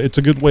it's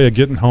a good way of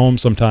getting home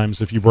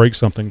sometimes if you break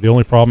something. The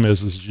only problem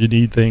is you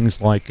need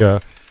things like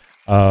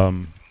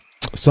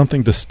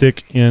something to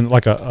stick in,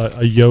 like a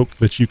yoke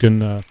that you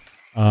can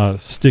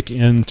stick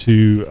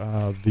into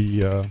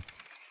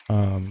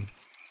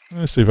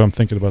let's see if I'm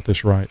thinking about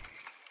this right.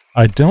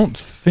 I don't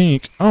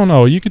think, oh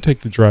no, you could take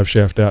the drive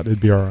shaft out,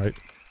 it'd be all right.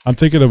 I'm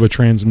thinking of a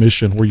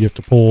transmission where you have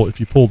to pull, if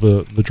you pull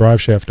the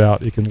drive shaft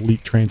out, it can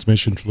leak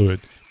transmission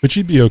fluid. But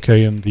you'd be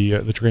okay in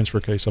the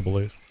transfer case, I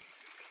believe.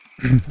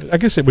 I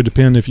guess it would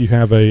depend if you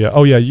have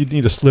you'd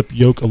need a slip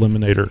yoke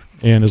eliminator.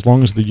 And as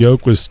long as the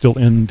yoke was still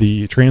in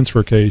the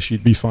transfer case,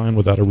 you'd be fine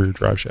without a rear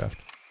drive shaft.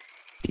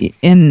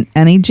 In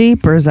any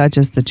Jeep, or is that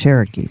just the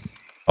Cherokees?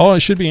 Oh, it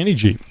should be any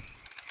Jeep.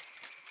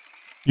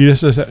 You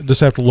just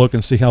have to look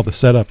and see how the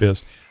setup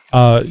is.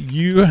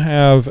 You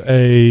have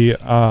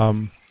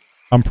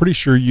I'm pretty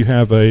sure you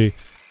have a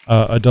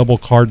double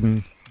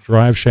cardan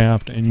drive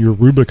shaft in your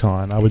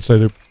Rubicon. I would say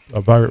they're a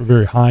very,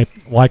 very high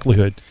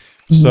likelihood.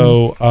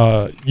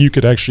 So you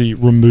could actually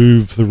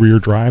remove the rear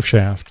drive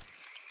shaft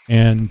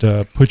and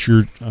put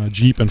your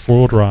Jeep in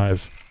four-wheel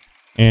drive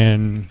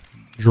and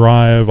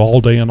drive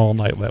all day and all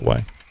night that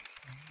way.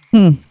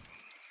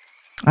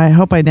 I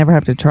hope I never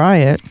have to try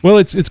it. Well,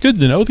 it's good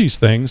to know these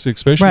things,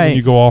 especially when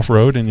you go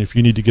off-road and if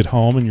you need to get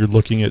home and you're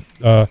looking at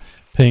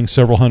paying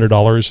several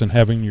 $100s and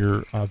having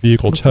your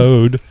vehicle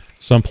towed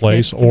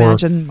someplace.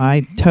 Imagine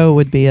my tow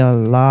would be a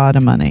lot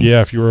of money.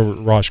 Yeah, if you were over at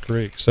Rosh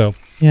Creek. So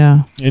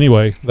yeah.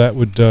 Anyway,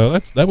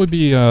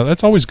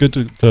 that's always good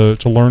to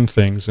learn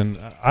things, and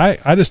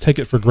I just take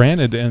it for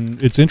granted,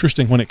 and it's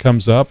interesting when it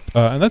comes up,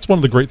 and that's one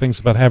of the great things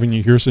about having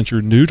you here since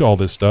you're new to all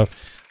this stuff.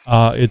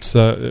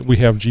 We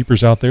have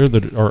Jeepers out there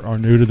that are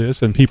new to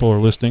this, and people are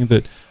listening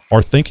that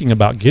are thinking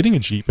about getting a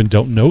Jeep and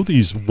don't know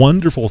these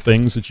wonderful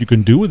things that you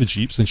can do with a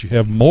Jeep, since you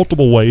have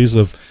multiple ways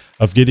of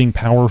getting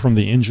power from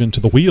the engine to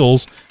the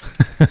wheels.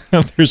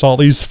 There's all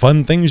these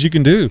fun things you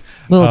can do.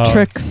 Little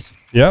tricks.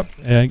 Yep.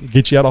 And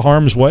get you out of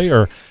harm's way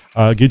or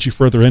get you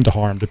further into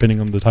harm,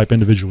 depending on the type of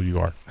individual you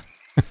are.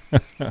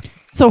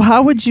 So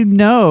how would you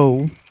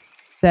know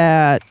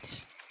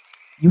that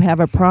you have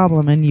a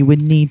problem and you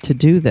would need to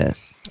do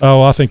this?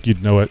 Oh, I think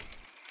you'd know it.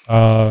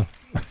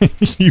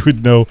 You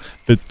would know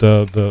that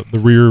the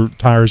rear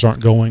tires aren't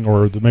going,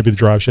 or maybe the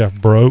drive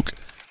shaft broke,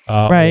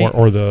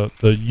 or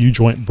the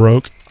U-joint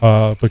broke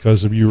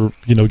because of you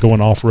going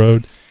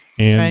off-road.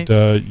 And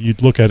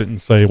you'd look at it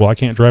and say, well, I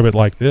can't drive it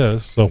like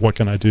this, so what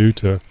can I do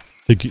to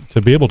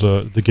be able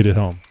to get it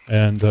home?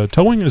 And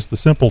towing is the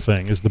simple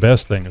thing, is the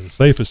best thing, is the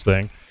safest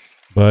thing.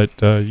 But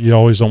you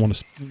always don't want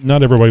to,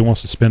 not everybody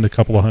wants to spend a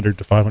couple of $100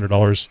 to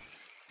 $500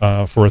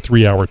 for a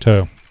 3-hour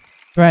tow.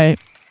 Right.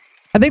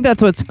 I think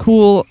that's what's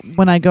cool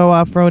when I go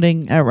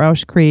off-roading at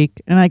Roush Creek,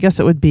 and I guess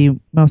it would be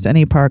most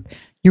any park.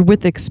 You're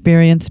with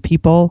experienced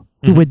people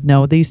who would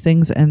know these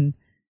things, and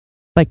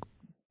like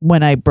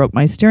when I broke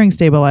my steering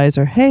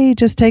stabilizer, hey,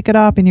 just take it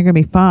off and you're going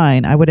to be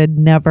fine. I would have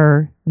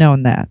never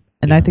known that.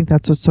 And I think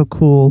that's what's so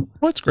cool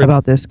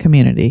about this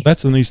community.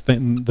 That's the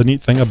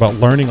neat thing about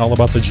learning all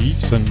about the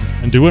Jeeps and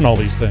doing all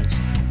these things.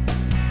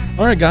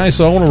 All right, guys,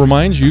 so I want to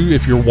remind you,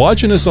 if you're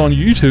watching us on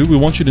YouTube, we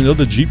want you to know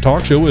the Jeep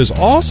Talk Show is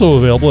also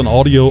available in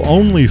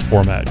audio-only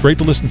format. Great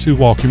to listen to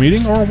while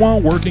commuting or while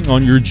working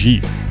on your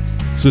Jeep.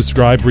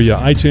 Subscribe via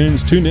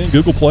iTunes, TuneIn,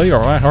 Google Play, or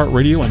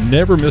iHeartRadio and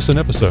never miss an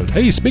episode.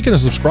 Hey, speaking of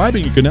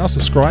subscribing, you can now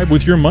subscribe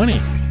with your money.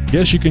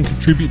 Yes, you can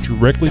contribute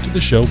directly to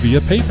the show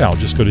via PayPal.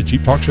 Just go to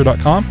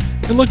JeepTalkShow.com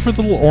and look for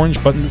the little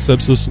orange button that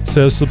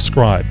says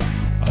subscribe.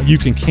 You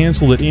can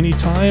cancel at any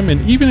time, and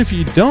even if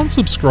you don't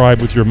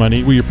subscribe with your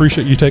money, we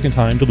appreciate you taking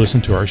time to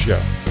listen to our show.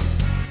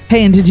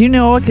 Hey, and did you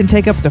know it can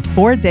take up to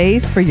 4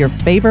 days for your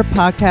favorite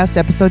podcast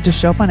episode to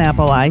show up on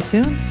Apple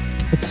iTunes?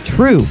 It's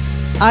true.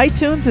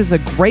 iTunes is a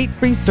great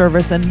free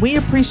service, and we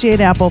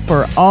appreciate Apple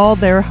for all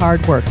their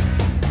hard work.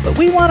 But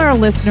we want our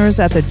listeners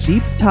at the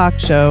Jeep Talk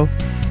Show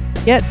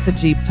get the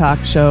Jeep Talk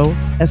Show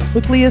as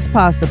quickly as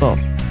possible.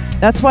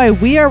 That's why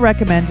we are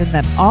recommending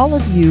that all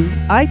of you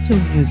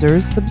iTunes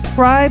users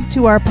subscribe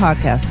to our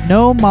podcast.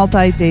 No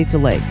multi-day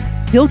delay.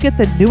 You'll get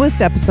the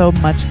newest episode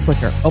much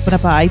quicker. Open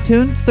up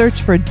iTunes,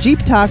 search for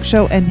Jeep Talk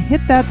Show, and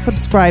hit that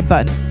subscribe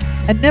button.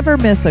 And never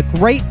miss a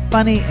great,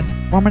 funny, and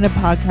informative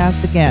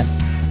podcast again.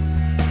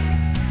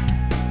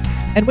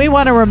 And we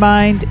want to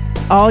remind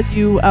all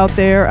you out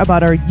there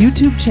about our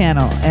YouTube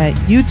channel at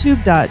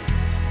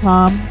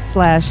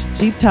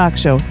youtube.com/Jeep Talk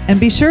Show. And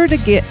be sure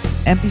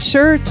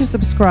to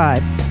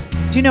subscribe.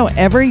 Do you know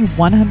every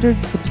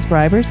 100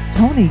 subscribers,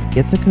 Tony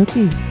gets a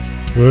cookie?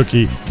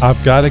 Cookie.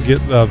 I've got to get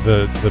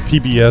the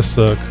PBS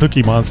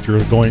Cookie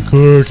Monster going.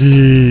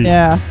 Cookie.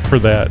 Yeah. For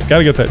that. Got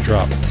to get that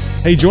drop.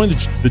 Hey, join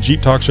the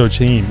Jeep Talk Show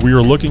team. We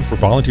are looking for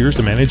volunteers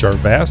to manage our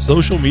vast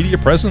social media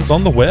presence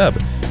on the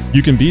web.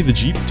 You can be the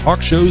Jeep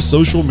Talk Show's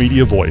social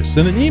media voice.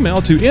 Send an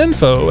email to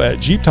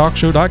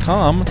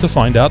info@jeeptalkshow.com to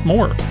find out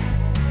more.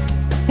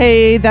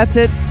 Hey, that's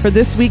it for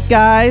this week,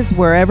 guys.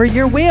 Wherever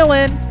you're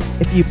wheeling,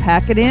 if you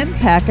pack it in,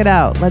 pack it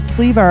out. Let's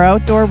leave our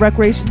outdoor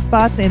recreation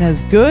spots in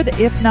as good,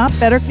 if not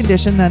better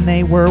condition than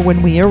they were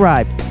when we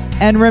arrived.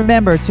 And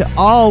remember to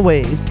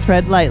always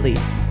tread lightly.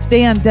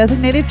 Stay on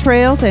designated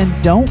trails and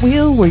don't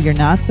wheel where you're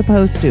not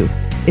supposed to.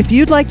 If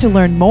you'd like to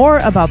learn more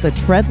about the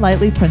Tread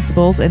Lightly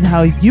principles and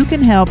how you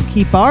can help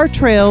keep our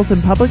trails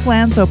and public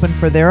lands open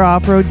for their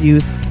off-road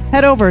use,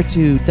 head over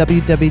to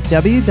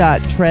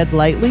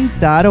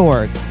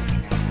www.treadlightly.org.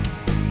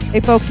 Hey,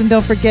 folks, and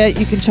don't forget,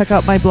 you can check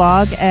out my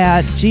blog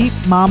at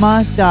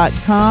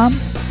jeepmama.com.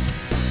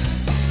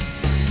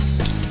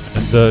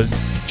 And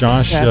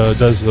Josh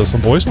does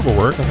some voiceover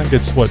work. I think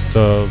it's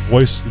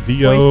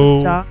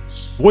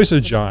Voice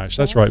of Josh.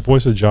 That's right,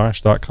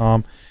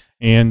 voiceofjosh.com.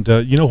 And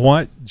you know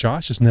what?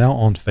 Josh is now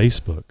on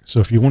Facebook. So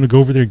if you want to go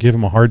over there and give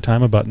him a hard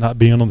time about not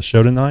being on the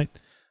show tonight,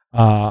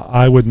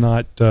 I would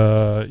not.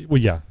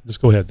 Just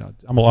go ahead.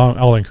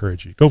 I'll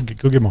encourage you. Go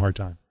give him a hard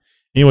time.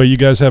 Anyway, you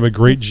guys have a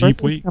great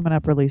Jeep week. Coming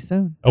up really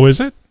soon. Oh, is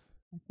it?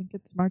 I think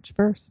it's March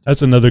 1st.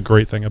 That's another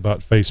great thing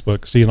about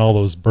Facebook, seeing all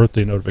those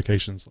birthday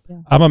notifications. Yeah.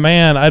 I'm a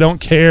man. I don't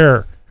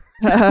care.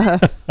 All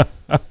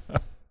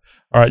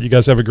right, you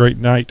guys have a great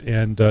night.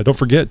 And don't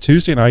forget,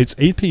 Tuesday nights,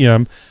 8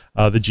 p.m.,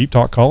 the Jeep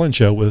Talk call-in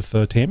show with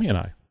Tammy and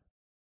I.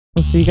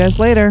 We'll see you guys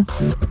later.